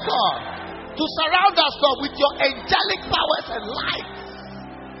reinforcements, oh God, to surround us, Lord, with your angelic powers and light.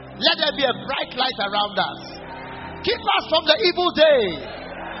 Let there be a bright light around us. Keep us from the evil day.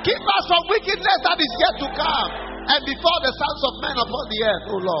 Keep us from wickedness that is yet to come. And before the sons of men upon the earth,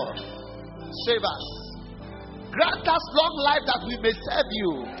 oh Lord, save us. Grant us long life that we may serve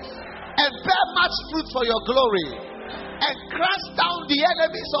you and bear much fruit for your glory and crush down the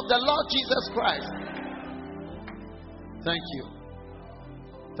enemies of the Lord Jesus Christ. Thank you.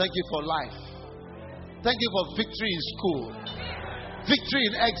 Thank you for life. Thank you for victory in school, victory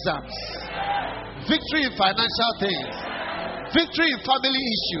in exams, victory in financial things, victory in family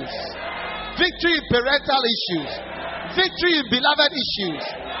issues, victory in parental issues, victory in beloved issues,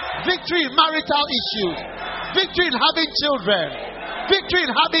 victory in marital issues, victory in having children, victory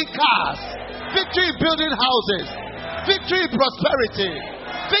in having cars, victory in building houses, victory in prosperity.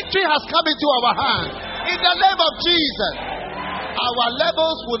 Victory has come into our hands. In the name of Jesus, our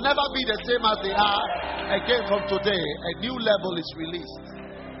levels will never be the same as they are again from today. A new level is released.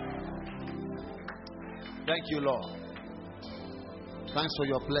 Thank you, Lord. Thanks for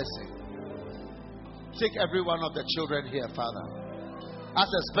your blessing. Take every one of the children here, Father, as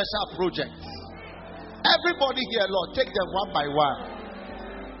a special project. Everybody here, Lord, take them one by one.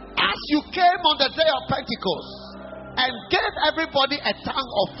 As you came on the day of Pentecost and gave everybody a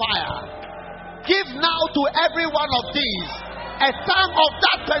tongue of fire, give now to every one of these a tongue of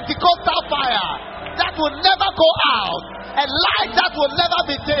that Pentecostal fire that will never go out, a light that will never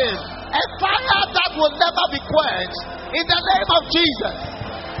be dimmed, a fire that will never be quenched. In the name of Jesus,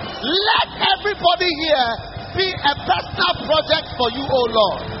 let everybody here be a personal project for you, O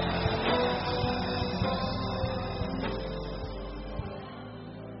Lord.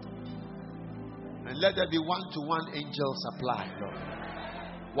 And let there be one-to-one angel supply, Lord.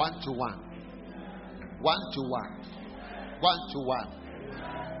 One-to-one. One-to-one. One-to-one.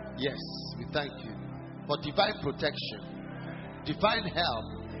 Yes, we thank you for divine protection, divine help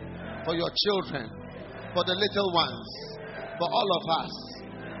for your children, for the little ones, for all of us.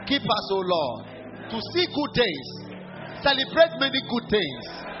 Keep us, O Lord, to see good days, celebrate many good things,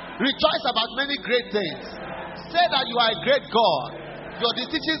 rejoice about many great things. Say that you are a great God. Your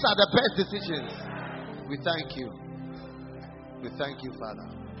decisions are the best decisions. We thank you. We thank you, Father.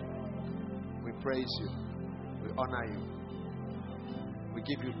 We praise you. We honor you. We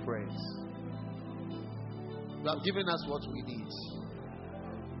give you praise. You have given us what we need.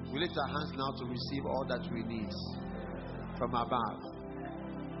 We lift our hands now to receive all that we need from above.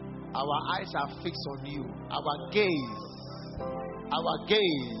 Our eyes are fixed on you. Our gaze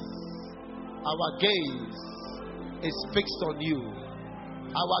is fixed on you.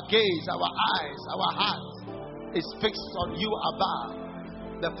 Our gaze, our eyes, our heart is fixed on you above.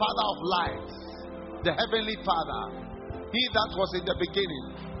 The Father of lights, the Heavenly Father, He that was in the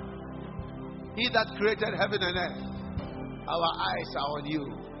beginning, He that created heaven and earth. Our eyes are on you,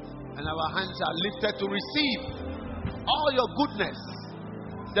 and our hands are lifted to receive all your goodness.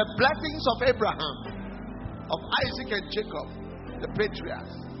 The blessings of Abraham, of Isaac and Jacob, the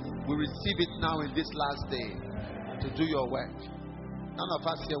patriarchs, we receive it now in this last day to do your work. None of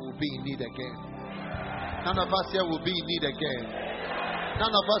us here will be in need again. None of us here will be in need again.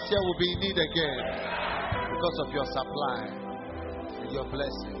 None of us here will be in need again because of your supply and your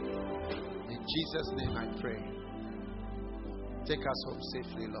blessing. In Jesus' name I pray. Take us home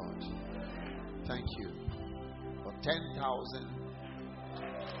safely, Lord. Thank you for 10,000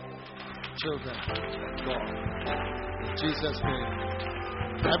 children of God. In Jesus' name.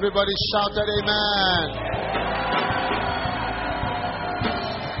 Everybody shouted amen.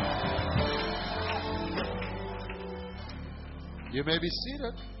 You may be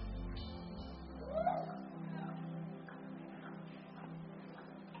seated.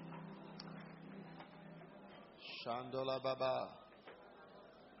 Shandola Baba.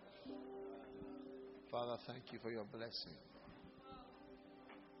 Father, thank you for your blessing.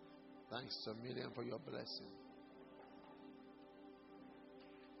 Thanks a million for your blessing.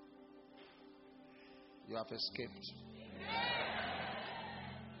 You have escaped.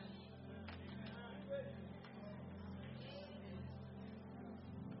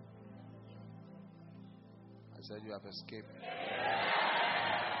 I said you have escaped.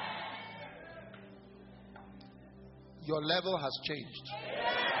 Your level has changed.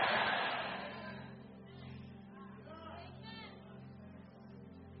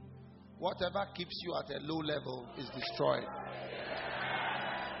 Whatever keeps you at a low level is destroyed.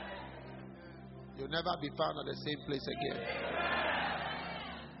 You'll never be found at the same place again.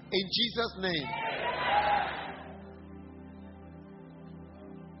 In Jesus' name.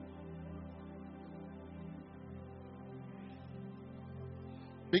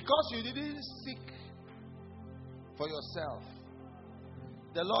 Because you didn't seek for yourself,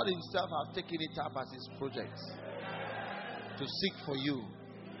 the Lord Himself has taken it up as His project to seek for you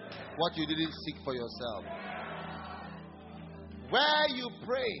what you didn't seek for yourself. Where you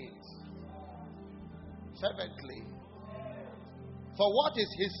prayed fervently for what is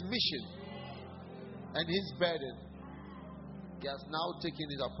His mission and His burden, He has now taken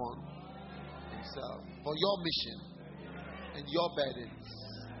it upon Himself for your mission and your burdens,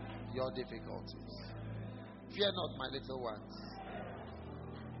 your difficulties. Fear not, my little ones.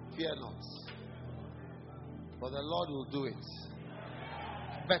 Fear not. For the Lord will do it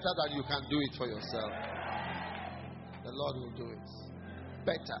better than you can do it for yourself. The Lord will do it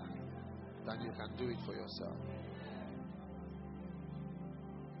better than you can do it for yourself.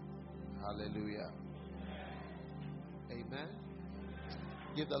 Hallelujah. Amen.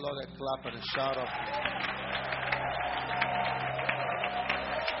 Give the Lord a clap and a shout of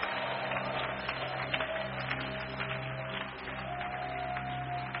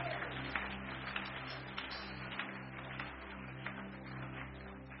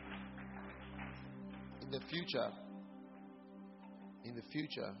in the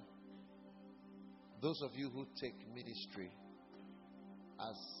future, those of you who take ministry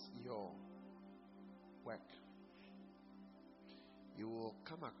as your work, you will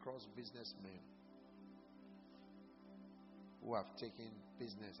come across businessmen who have taken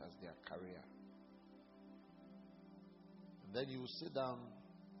business as their career. And then you will sit down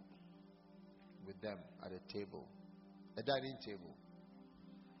with them at a table, a dining table,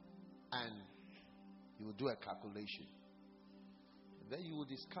 and you will do a calculation. Then you will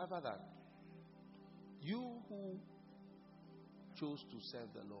discover that you who chose to serve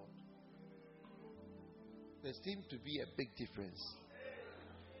the Lord, there seems to be a big difference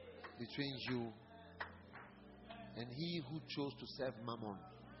between you and he who chose to serve Mammon.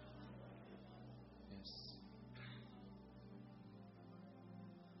 Yes.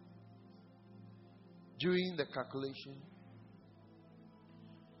 During the calculation,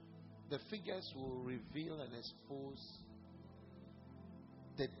 the figures will reveal and expose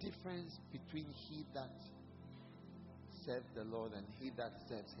the difference between he that serves the Lord and he that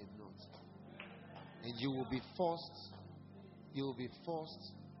serves Him not. And you will be forced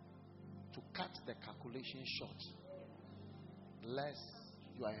to cut the calculation short, lest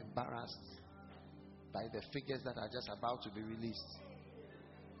you are embarrassed by the figures that are just about to be released.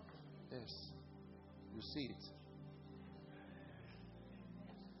 Yes, you see it.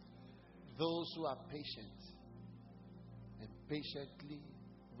 Those who are patient and patiently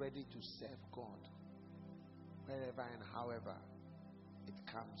ready to serve God, wherever and however it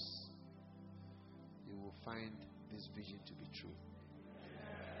comes, you will find this vision to be true.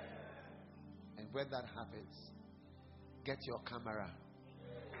 And when that happens, get your camera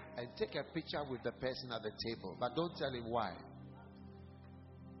and take a picture with the person at the table, but don't tell him why.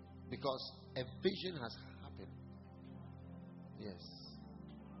 Because a vision has happened. Yes.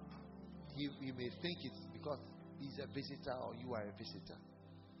 He may think it's because he's a visitor or you are a visitor.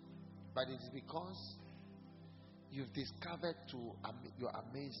 But it is because you've discovered to your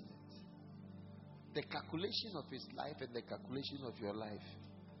amazement the calculation of his life and the calculation of your life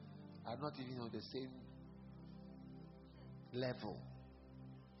are not even on the same level.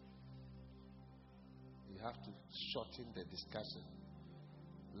 You have to shorten the discussion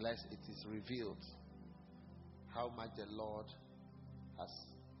lest it is revealed how much the Lord has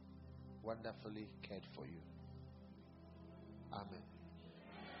wonderfully cared for you. Amen.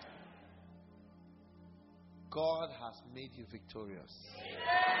 God has made you victorious.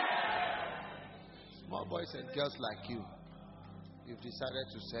 Small boys and girls like you, you've decided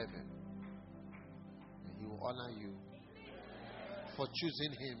to serve Him. And He will honor you for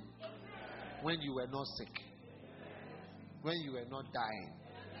choosing Him when you were not sick. when you were not dying,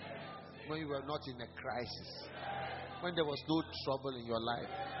 when you were not in a crisis, when there was no trouble in your life,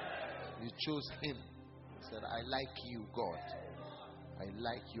 you chose him. He said, I like you, God. I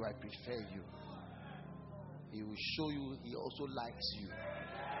like you. I prefer you. He will show you he also likes you.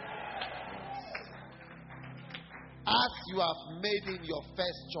 As you have made him your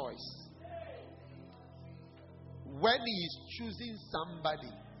first choice, when he is choosing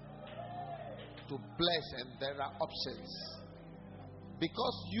somebody to bless and there are options,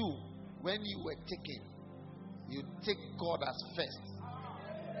 because you, when you were taken, you take God as first.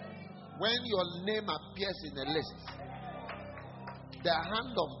 When your name appears in a list, the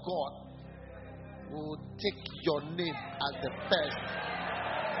hand of God will take your name as the first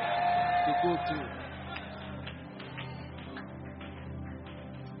to go through.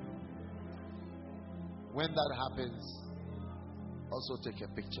 When that happens, also take a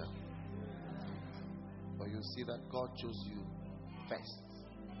picture. For you see that God chose you first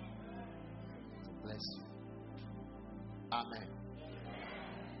to bless you. Amen.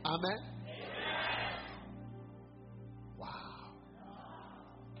 Amen. Wow.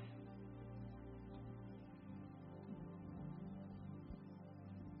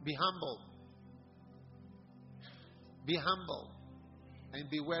 Be humble. Be humble. And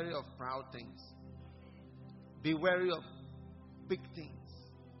be wary of proud things. Be wary of big things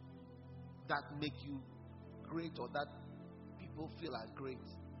that make you great or that people feel are great.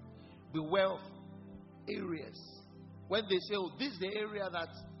 Beware of areas. When they say, oh, this is the area that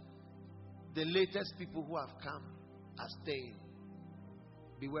the latest people who have come are staying,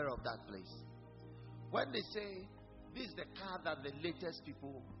 beware of that place. When they say, this is the car that the latest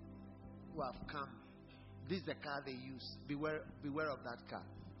people who have come, this is the car they use, beware of that car.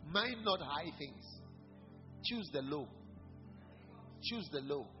 Mind not high things. Choose the low. Choose the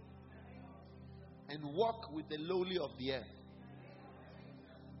low. And walk with the lowly of the earth.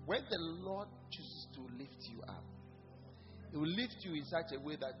 When the Lord chooses to lift you up, He will lift you in such a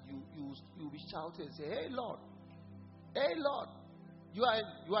way that you will be shouting and say, hey Lord, you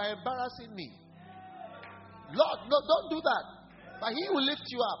are embarrassing me. Lord, no, don't do that. But He will lift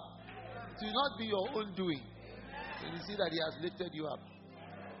you up. It will not be your own doing. And you see that He has lifted you up.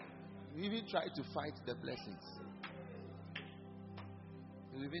 You even try to fight the blessings.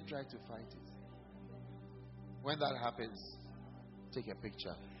 You even try to fight it. When that happens, take a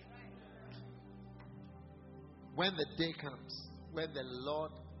picture. When the day comes, when the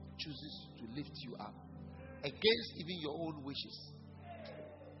Lord chooses to lift you up, against even your own wishes,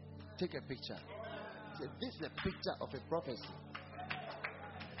 take a picture. Say, this is a picture of a prophecy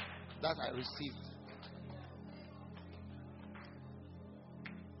that I received.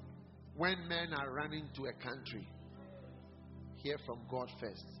 When men are running to a country, hear from God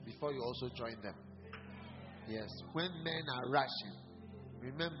first before you also join them. Yes, when men are rushing,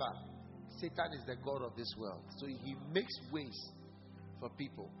 remember, Satan is the God of this world. So he makes ways for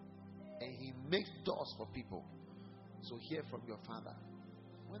people and he makes doors for people. So hear from your Father.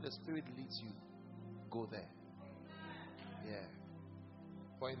 When the Spirit leads you, go there. Yeah.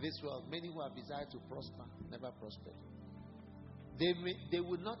 For in this world, many who have desired to prosper never prospered. They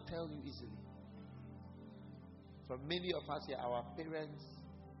will not tell you easily. For many of us here, our parents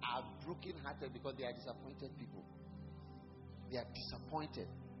are broken-hearted because they are disappointed people. They are disappointed.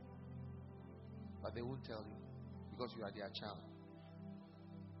 But they won't tell you because you are their child.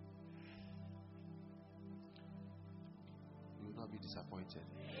 You will not be disappointed.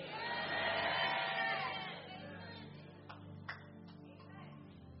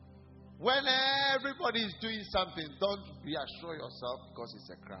 When everybody is doing something, don't reassure yourself because it's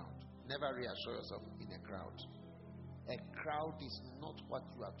a crowd. Never reassure yourself in a crowd. A crowd is not what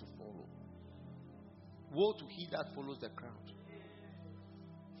you have to follow. Woe to he that follows the crowd.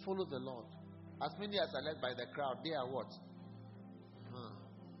 Follow the Lord. As many as are led by the crowd, they are what?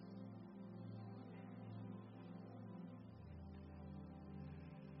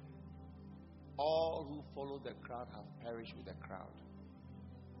 All who follow the crowd have perished with the crowd.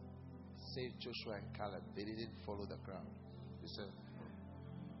 Save Joshua and Caleb. They didn't follow the crowd. They said, no.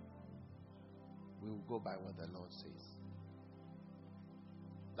 We will go by what the Lord says.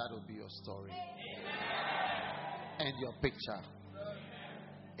 That will be your story. And your picture.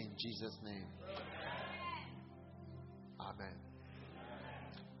 In Jesus' name. Amen.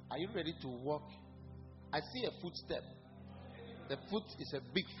 Are you ready to walk? I see a footstep. The foot is a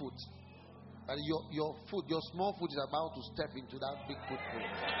big foot. But your foot, your small foot is about to step into that big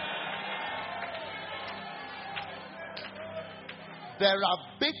footprint. There are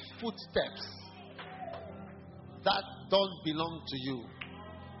big footsteps that don't belong to you,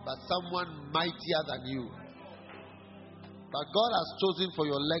 but someone mightier than you But God has chosen for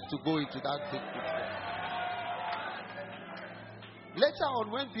your leg to go into that big footstep. Later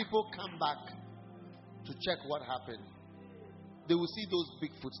on, when people come back to check what happened, they will see those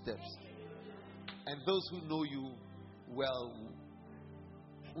big footsteps. And those who know you well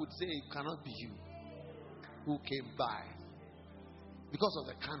would say it cannot be you who came by, because of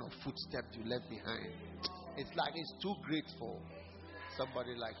the kind of footstep you left behind. It's like it's too great for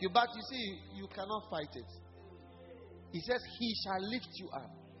somebody like you. But you see, you cannot fight it. He says, He shall lift you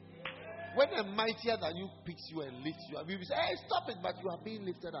up. When a mightier than you picks you and lifts you up, you will say, hey, stop it, but you are being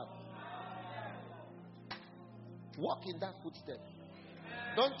lifted up. Walk in that footstep.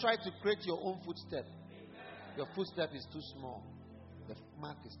 Don't try to create your own footstep. Your footstep is too small. The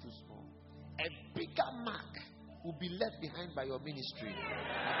mark is too small. A bigger mark will be left behind by your ministry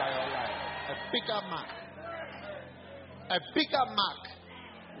and by your life. A bigger mark. A bigger mark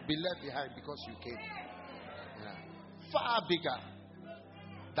will be left behind because you came. Yeah. Far bigger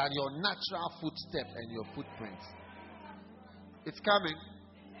than your natural footstep and your footprints. It's coming.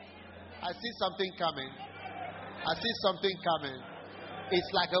 I see something coming. I see something coming.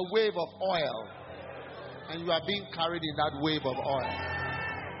 It's like a wave of oil, and you are being carried in that wave of oil.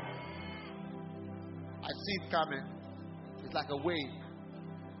 I see it coming. It's like a wave.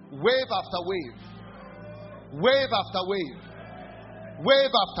 Wave after wave. Wave after wave.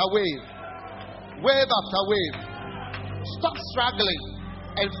 Wave after wave. Wave after wave. Stop struggling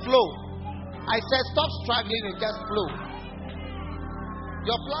and flow. I said stop struggling and just flow.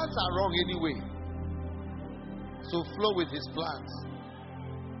 Your plans are wrong anyway. So flow with His plans.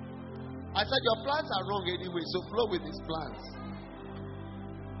 I said your plans are wrong anyway, so flow with His plans.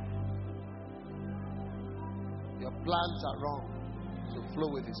 Your plans are wrong, so flow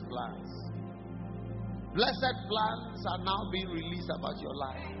with His plans. Blessed plans are now being released about your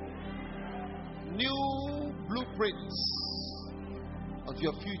life. New blueprints of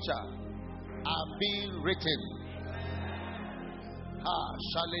your future are being written.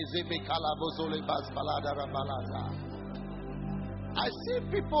 I see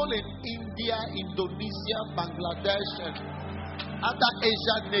people in India, Indonesia, Bangladesh, and other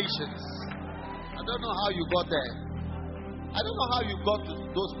Asian nations. I don't know how you got there. I don't know how you got to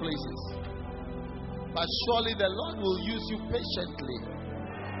those places. But surely the Lord will use you patiently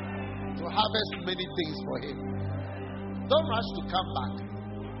to harvest many things for Him. Don't rush to come back.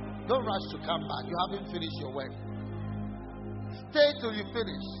 Don't rush to come back. You haven't finished your work. Stay till you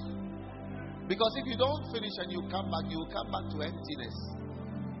finish. Because if you don't finish and you come back, you will come back to emptiness.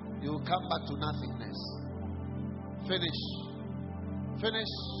 You will come back to nothingness. Finish.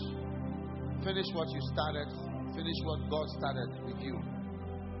 Finish. Finish what you started. Finish what God started with you.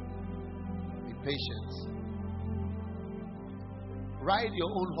 Be patient. Ride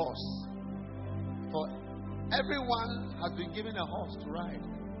your own horse. For everyone has been given a horse to ride.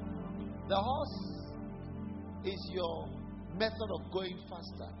 The horse is your method of going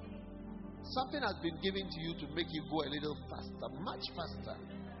faster. Something has been given to you to make you go a little faster, much faster.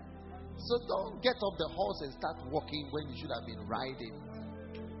 So don't get off the horse and start walking when you should have been riding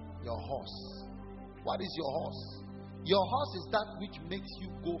your horse. What is your horse? Your horse is that which makes you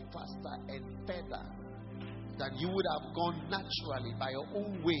go faster and further than you would have gone naturally by your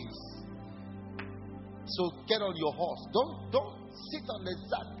own ways. So get on your horse. Don't sit on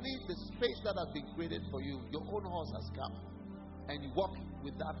exactly the space that has been created for you. Your own horse has come. And you walk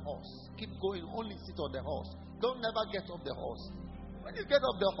with that horse. Keep going. Only sit on the horse. Don't never get off the horse. When you get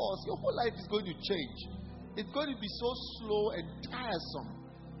off the horse, your whole life is going to change. It's going to be so slow and tiresome.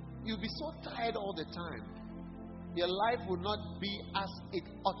 You'll be so tired all the time. Your life will not be as it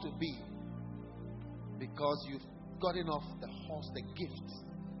ought to be. Because you've gotten off the horse, the gift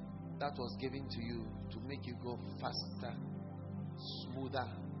that was given to you to make you go faster, smoother,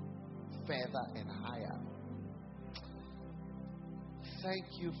 further, and higher. Thank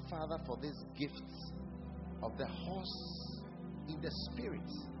you, Father, for this gift of the horse in the spirit.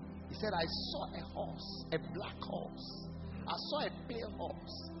 He said, I saw a horse, a black horse. I saw a pale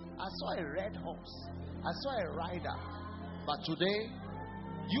horse. I saw a red horse. I saw a rider. But today,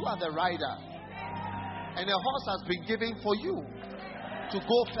 you are the rider. And a horse has been given for you to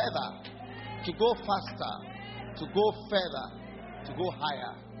go further, to go faster, to go further, to go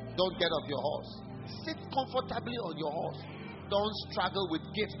higher. Don't get off your horse. Sit comfortably on your horse. Don't struggle with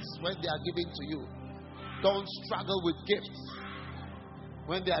gifts when they are given to you. Don't struggle with gifts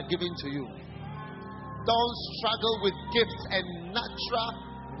when they are given to you. Don't struggle with gifts and natural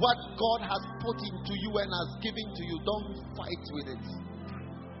what God has put into you and has given to you. Don't fight with it.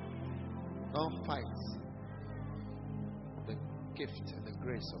 Don't fight the gift and the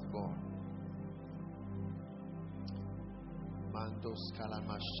grace of God. Mandos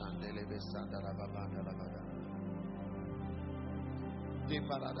Kalamashandele Besandara Babanda Labada.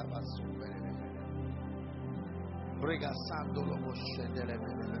 Dimbarada Basu Brega Sandolo Moshendele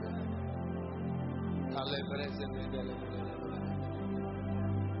Calebrese Medele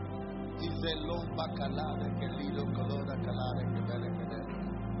Izelomba Calare Gelido Colora Calare Gebele Gedele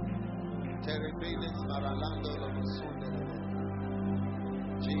Terebenes Maralando Lobosundele.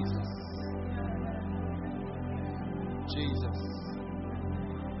 Jesus. Jesus.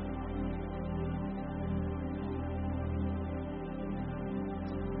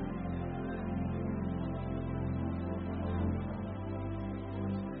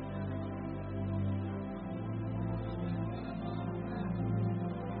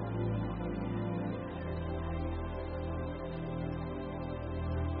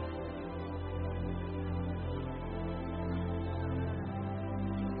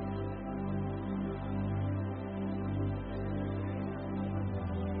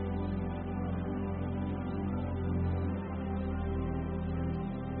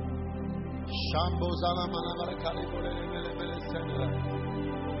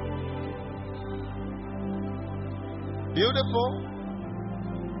 Beautiful,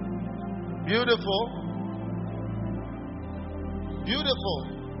 beautiful, beautiful.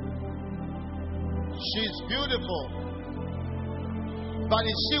 She's beautiful, but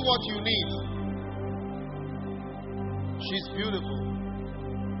is she what you need? She's beautiful.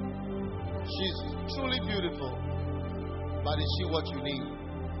 She's truly beautiful, but is she what you need?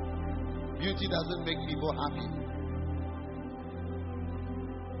 Beauty doesn't make people happy.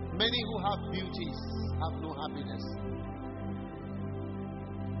 Many who have beauties have no happiness.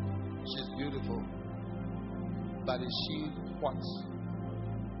 She's beautiful, but is she what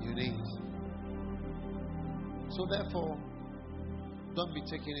you need? So therefore, don't be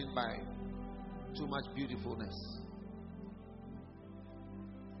taken in by too much beautifulness.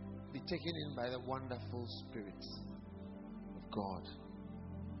 Be taken in by the wonderful Spirit of God.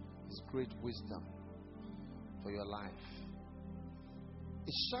 His great wisdom for your life.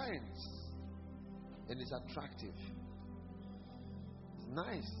 It shines and is attractive. It's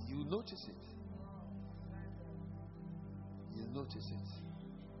nice. You notice it. You notice it.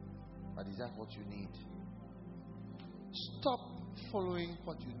 But is that what you need? Stop following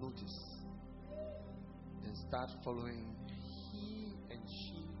what you notice and start following he and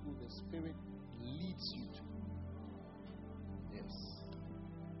she who the Spirit leads you to. Yes.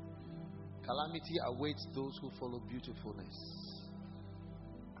 Calamity awaits those who follow beautifulness,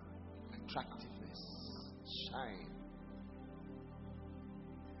 attractiveness, shine.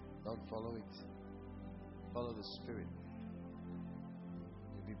 Don't follow it. Follow the Spirit.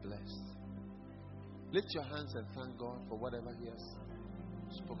 You'll be blessed. Lift your hands and thank God for whatever He has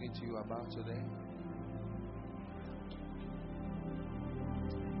spoken to you about today.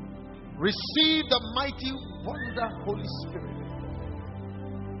 Receive the mighty wonder, Holy Spirit.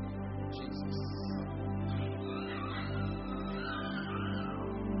 Jesus.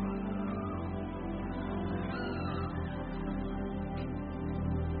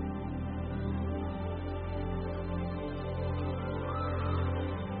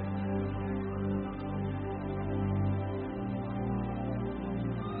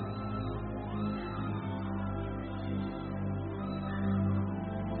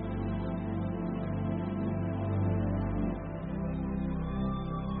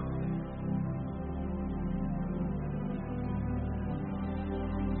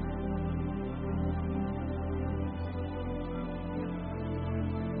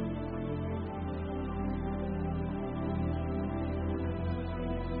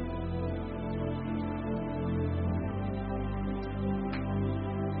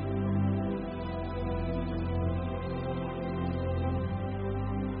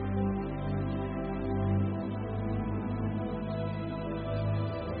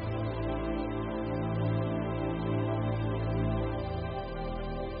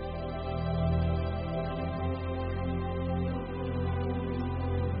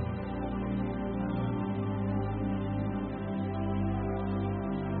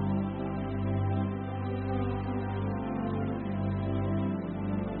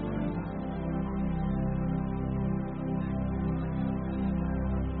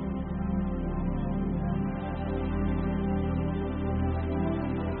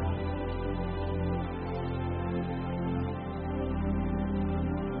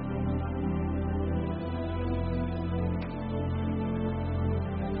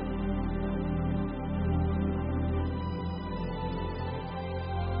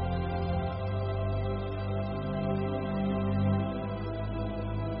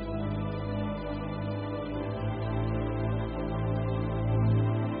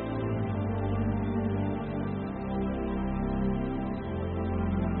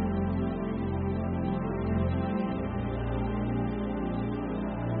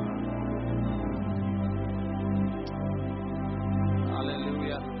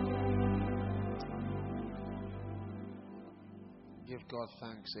 God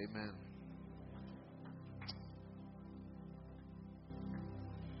thanks. Amen.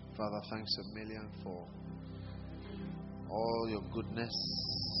 Father, thanks a million for all your goodness,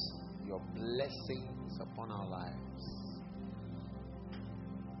 your blessings upon our lives.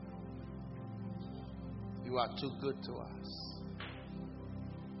 You are too good to us.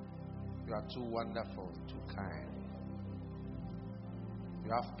 You are too wonderful, too kind.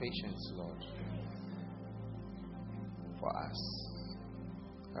 You have patience, Lord, for us.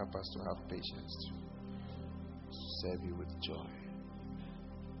 Help us to have patience to serve you with joy.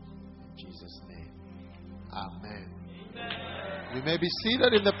 In Jesus' name. Amen. We may be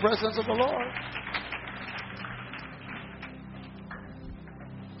seated in the presence of the Lord.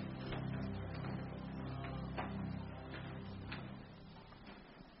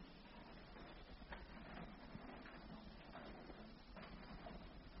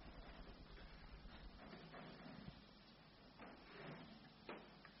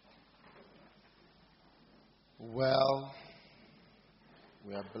 Well,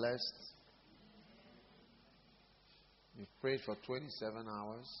 we are blessed. We've prayed for 27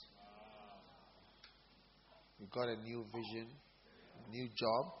 hours. We got a new vision, a new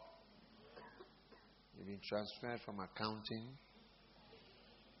job. We've been transferred from accountancy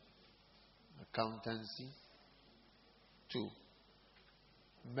to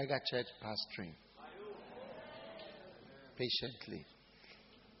mega church pastoring. Patiently.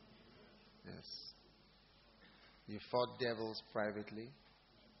 Yes. You fought devils privately,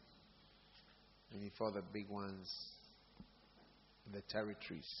 and you fought the big ones in the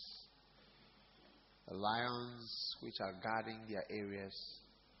territories. The lions which are guarding their areas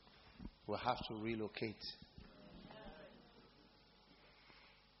will have to relocate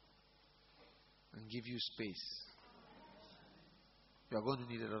and give you space. You are going to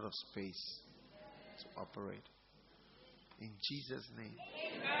need a lot of space to operate. In Jesus' name.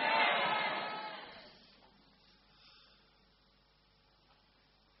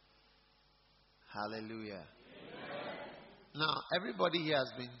 Hallelujah. Amen. Now, everybody here has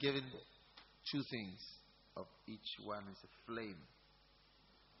been given two things. Of each one is a flame.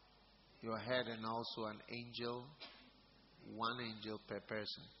 Your head and also an angel. One angel per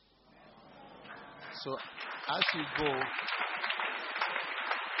person. So, as you go,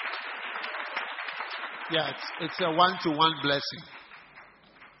 it's a one-to-one blessing.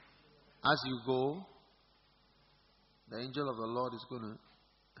 As you go, the angel of the Lord is going to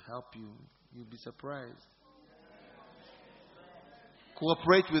help you. You'll be surprised.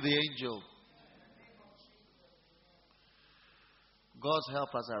 Cooperate with the angel. God's help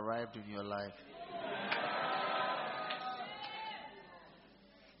has arrived in your life.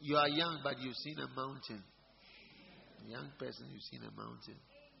 You are young, but you've seen a mountain. Young person, you've seen a mountain.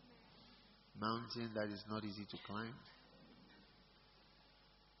 Mountain that is not easy to climb.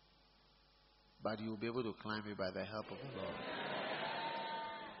 But you'll be able to climb it by the help of the Lord.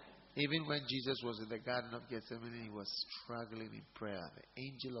 Even when Jesus was in the Garden of Gethsemane, he was struggling in prayer. The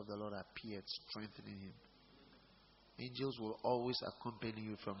angel of the Lord appeared, strengthening him. Angels will always accompany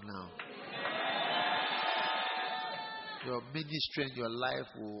you from now. Your ministry and your life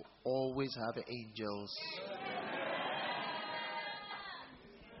will always have angels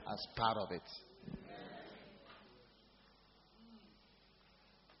as part of it.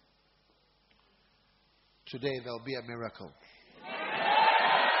 Today there will be a miracle.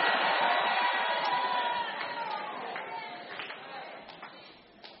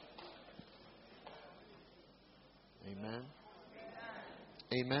 Amen.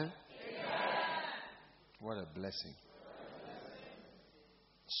 Amen. What a blessing.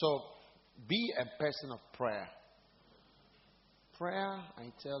 So, be a person of prayer. Prayer,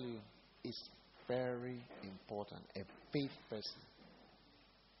 I tell you, is very important. A faith person.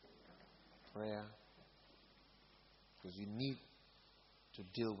 Prayer. Because you need to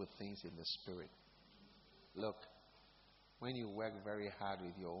deal with things in the spirit. Look, when you work very hard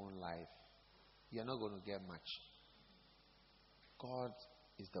with your own life, you're not going to get much. God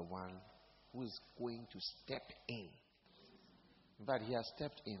is the one who is going to step in. In fact, he has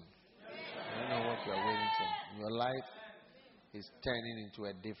stepped in. I don't know what you're waiting for. Your life is turning into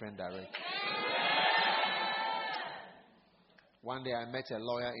a different direction. One day I met a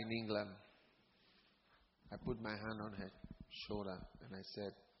lawyer in England. I put my hand on her shoulder and I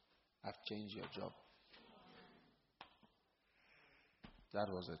said, I've changed your job. That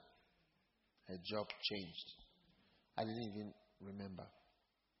was it. Her job changed. I didn't even remember.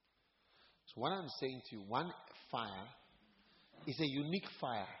 So what I'm saying to you, one fire is a unique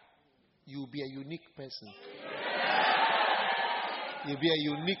fire. You'll be a unique person. You'll be a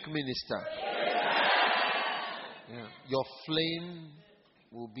unique minister. Yeah. Your flame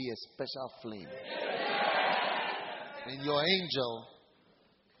will be a special flame. And your angel,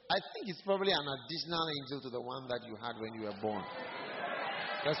 I think it's probably an additional angel to the one that you had when you were born.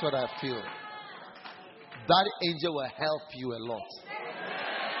 That's what I feel. That angel will help you a lot.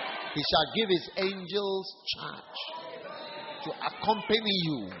 He shall give his angels charge to accompany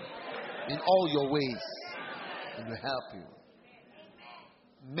you in all your ways and to help you.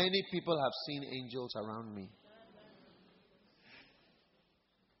 Many people have seen angels around me.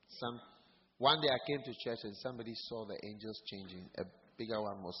 One day I came to church and somebody saw the angels changing. A bigger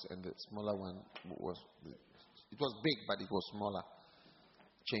one was, and the smaller one was. It was big, but it was smaller.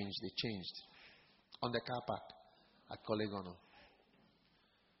 They changed on the car park at Colegono.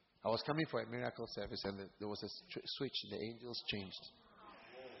 I was coming for a miracle service, and there was a switch. The angels changed.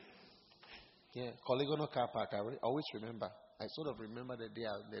 Yeah, Colegono car park. I always remember. I sort of remember the day,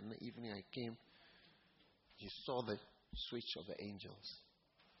 the evening I came. You saw the switch of the angels.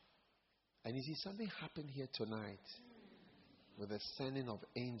 And you see, something happened here tonight with the sending of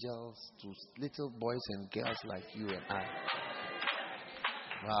angels to little boys and girls like you and I.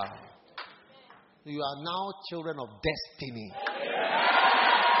 Wow. You are now children of destiny.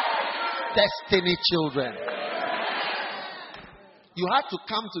 Destiny children. You had to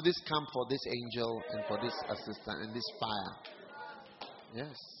come to this camp for this angel and for this assistant and this fire.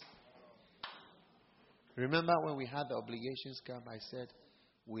 Yes. Remember when we had the obligations camp, I said,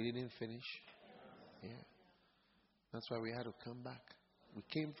 we didn't finish. Yeah. That's why we had to come back. We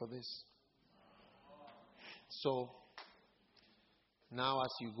came for this. So, now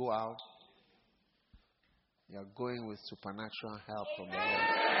as you go out, you are going with supernatural help from the Lord.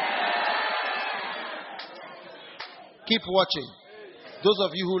 Keep watching. Those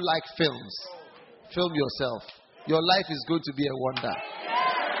of you who like films, film yourself. Your life is going to be a wonder.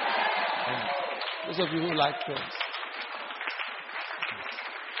 Yeah. Those of you who like films.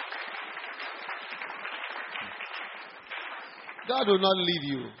 God will not leave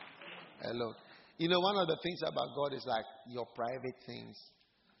you alone. You know, one of the things about God is like your private things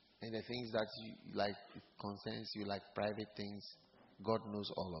and the things that you like concerns you, like private things. God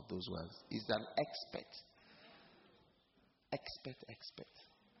knows all of those ones. He's an expert. Expert.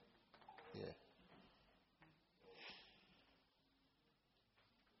 Yeah.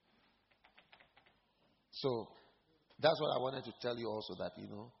 So that's what I wanted to tell you also, that you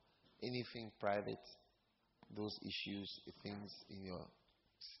know, anything private, those issues, things in your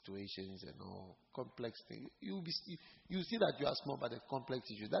situations and all complex things, you see that you are small, but the complex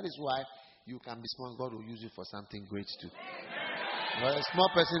issues. That is why you can be small. God will use you for something great too. But a small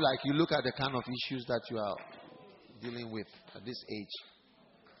person like you, look at the kind of issues that you are dealing with at this age.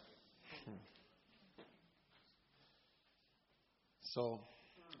 So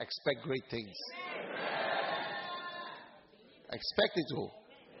expect great things. Expect it all.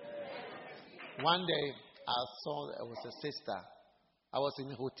 One day I saw there was a sister. I was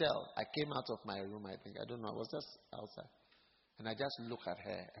in a hotel. I came out of my room, I think. I don't know. I was just outside. And I just looked at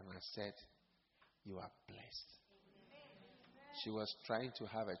her and I said, you are blessed. She was trying to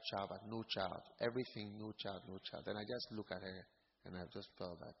have a child, but no child. Everything, no child. Then I just looked at her and I just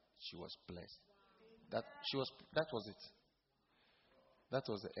felt that she was blessed. That was it. That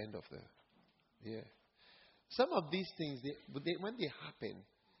was the end of the, yeah. Some of these things, when they happen,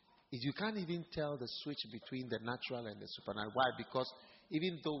 is you can't even tell the switch between the natural and the supernatural. Why? Because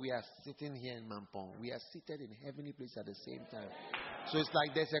even though we are sitting here in Mampong, we are seated in heavenly place at the same time. So it's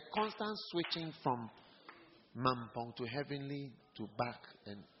like there's a constant switching from Mampong to heavenly to back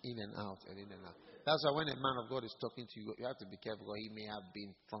and in and out and in and out. That's why when a man of God is talking to you, you have to be careful, because he may have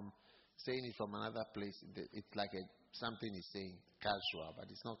been saying it from another place. It's like something he's saying casual, but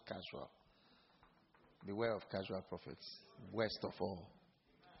it's not casual. Beware of casual prophets. Worst of all,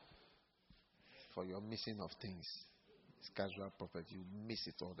 for your missing of things. It's casual prophet. You miss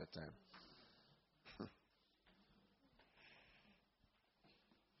it all the time.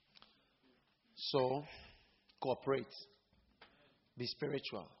 So, cooperate. Be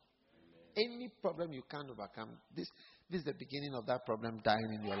spiritual. Any problem you can't overcome, this is the beginning of that problem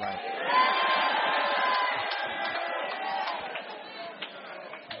dying in your life.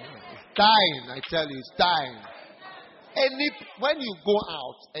 It's dying, I tell you, it's dying. When you go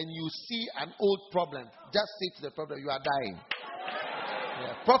out and you see an old problem, just say to the problem, you are dying.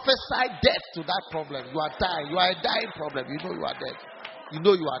 Yeah. Prophesy death to that problem. You are dying. You are a dying problem. You know you are dead. You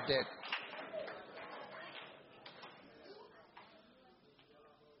know you are dead.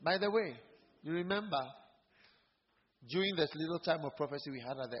 By the way, you remember during this little time of prophecy we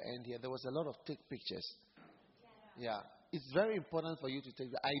had at the end here, there was a lot of take pictures. Yeah. It's very important for you to take.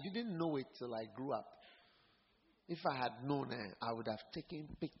 I didn't know it till I grew up. If I had known, I would have taken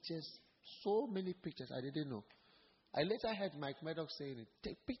pictures, so many pictures. I didn't know. I later heard Mike Murdoch saying it.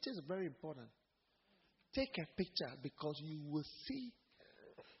 Take pictures are very important. Take a picture because you will see.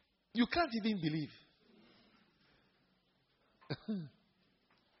 You can't even believe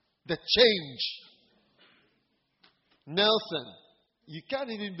the change. Nelson, you can't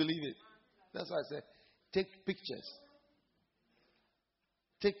even believe it. That's why I said, take pictures.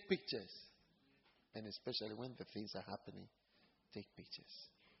 Take pictures. And especially when the things are happening, take pictures.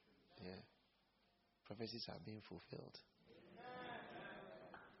 Yeah. Prophecies are being fulfilled.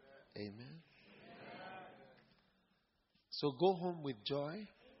 Amen. So go home with joy.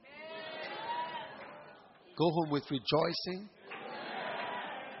 Go home with rejoicing.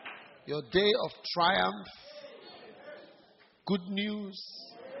 Your day of triumph. Good news.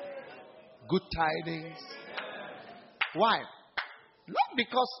 Good tidings. Why? Not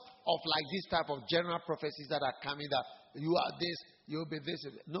because of like this type of general prophecies that are coming that you are this, you'll be this.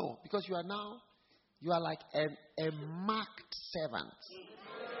 No, because you are like a marked servant.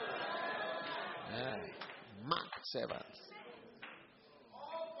 Yeah, marked servant.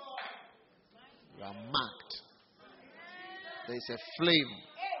 You are marked. There is a flame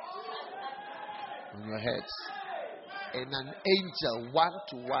on your heads. And an angel,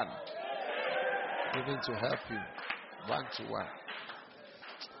 1-to-1, even to help you. 1-to-1.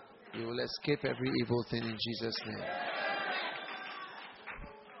 You will escape every evil thing in Jesus' name.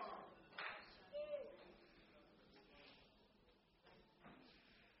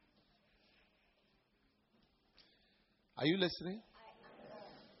 Are you listening?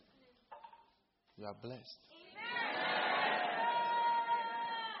 You are blessed.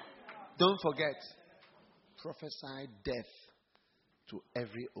 Don't forget, prophesy death to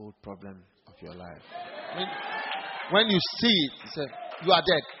every old problem of your life. When you see it, you say, you are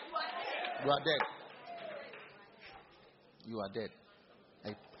dead. You are dead. You are dead.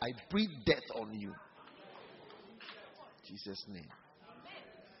 I breathe death on you. In Jesus' name.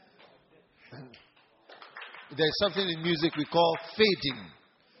 There's something in music we call fading.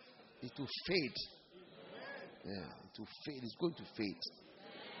 It will fade. Yeah, it will fade. It's going to fade.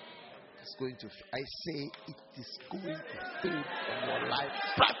 It's going to. I say it is going to fade from your life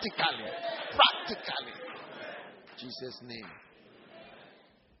practically. Practically. In Jesus' name.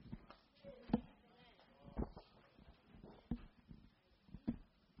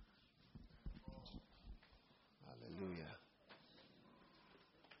 Hallelujah.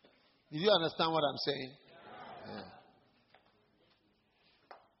 Did you understand what I'm saying? Yeah.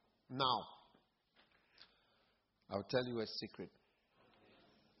 Now, I'll tell you a secret.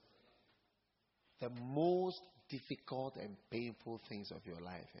 The most difficult and painful things of your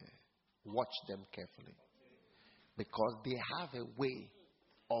life, watch them carefully. Because they have a way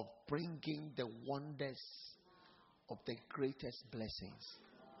of bringing the wonders of the greatest blessings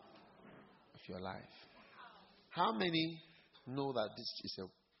of your life. How many know that this is a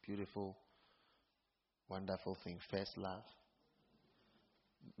beautiful, wonderful thing? First love.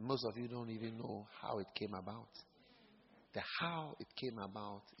 Most of you don't even know how it came about. The how it came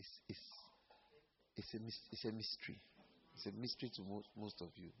about is a mystery. It's a mystery to most of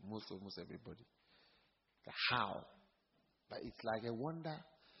you, almost everybody. The how. But it's like a wonder.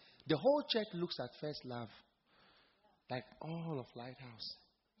 The whole church looks at First Love like all of Lighthouse.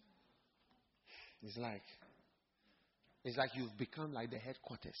 It's like you've become like the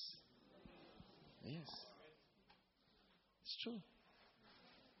headquarters. Yes. It's true.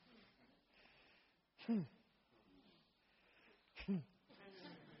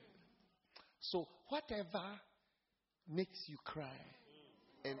 So whatever makes you cry,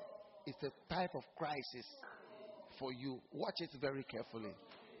 and it's a type of crisis for you, watch it very carefully.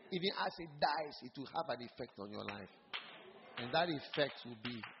 Even as it dies, it will have an effect on your life. And that effect will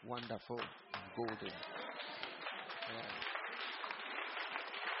be wonderful and golden. Yeah.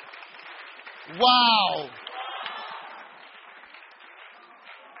 Wow!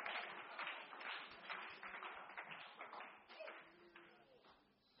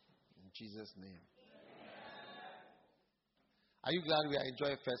 In Jesus' name. Are you glad we are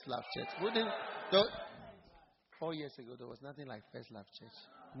enjoying First Love Church? 4 years ago, there was nothing like First Love Church.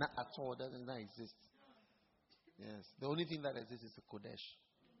 Not at all. It doesn't exist. Yes. The only thing that exists is the Kodesh.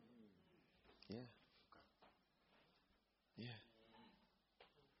 Yeah. Yeah.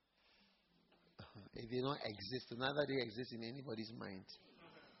 If they don't exist, neither they exist in anybody's mind.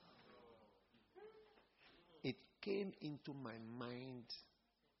 It came into my mind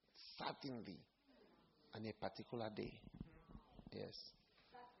suddenly on a particular day. Yes.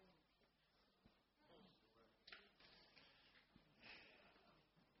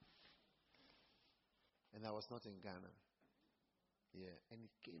 And I was not in Ghana. Yeah, and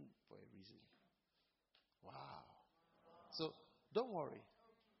it came for a reason. Wow. So don't worry.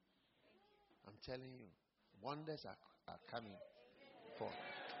 I'm telling you, wonders are coming forth.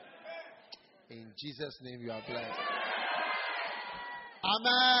 In Jesus' name you are blessed.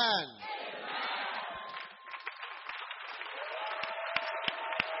 Amen.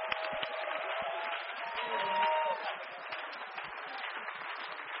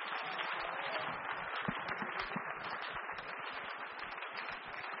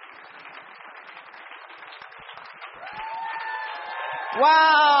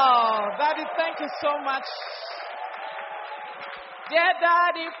 Wow, Daddy, thank you so much. Dear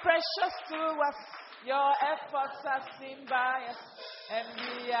Daddy, precious to us, your efforts are seen by us, and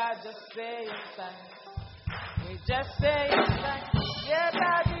we are just saying thanks. We just saying thanks. Dear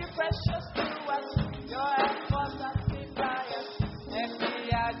Daddy, precious to us, your efforts are seen by us, and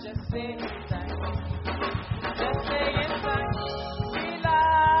we are just saying thanks. Just saying thanks. We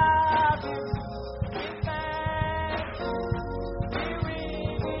love you. We thank you. We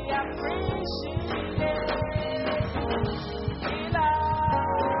really appreciate it. We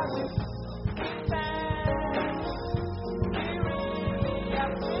love you. We thank you. We really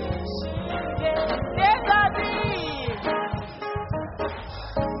appreciate it. Dear Daddy,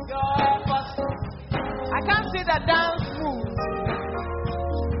 your efforts. I can't see the dance move.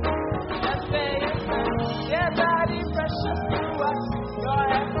 Just say it. Dear Daddy, precious to us, your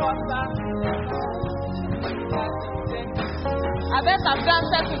efforts are. I bet I've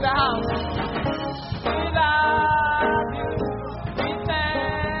danced to the house. We love you. We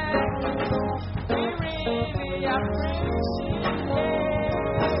thank you. We really appreciate it.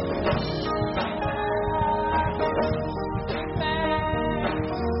 We love you. We thank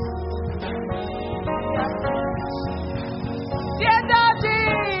you. We really appreciate it. Dear Daddy,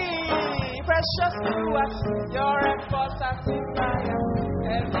 precious to us, your efforts are seen by us,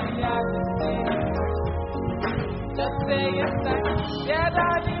 and we are the same. Just say it, thanks. Dear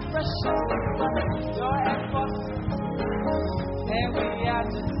Daddy, precious to us, your efforts, and we are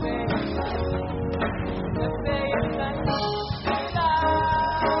the same. Just say it, thanks. We love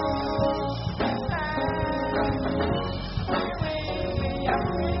you. We really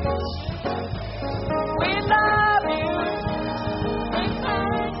appreciate it. We love you. We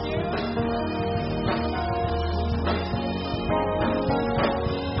thank you.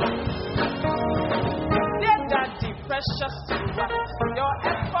 Dear Daddy, precious to us, your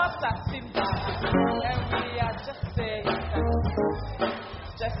efforts are seen by us, and we are just saying thanks.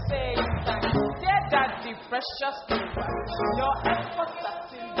 Just saying thanks. Dear Daddy, precious to us, your efforts are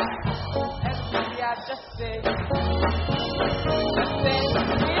seen by us, and we are just saying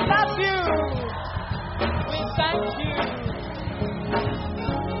we love you. We thank you.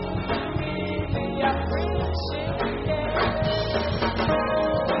 We really appreciate it.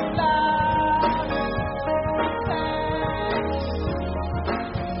 We love you.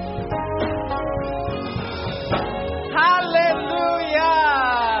 Hallelujah.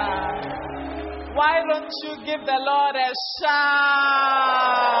 Why don't you give the Lord a shout?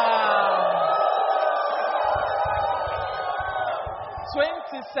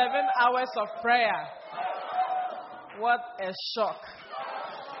 27 hours of prayer. What a shock.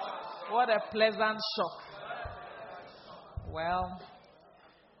 What a pleasant shock. Well,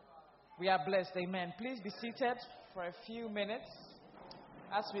 we are blessed. Amen. Please be seated for a few minutes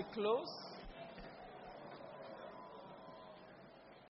as we close.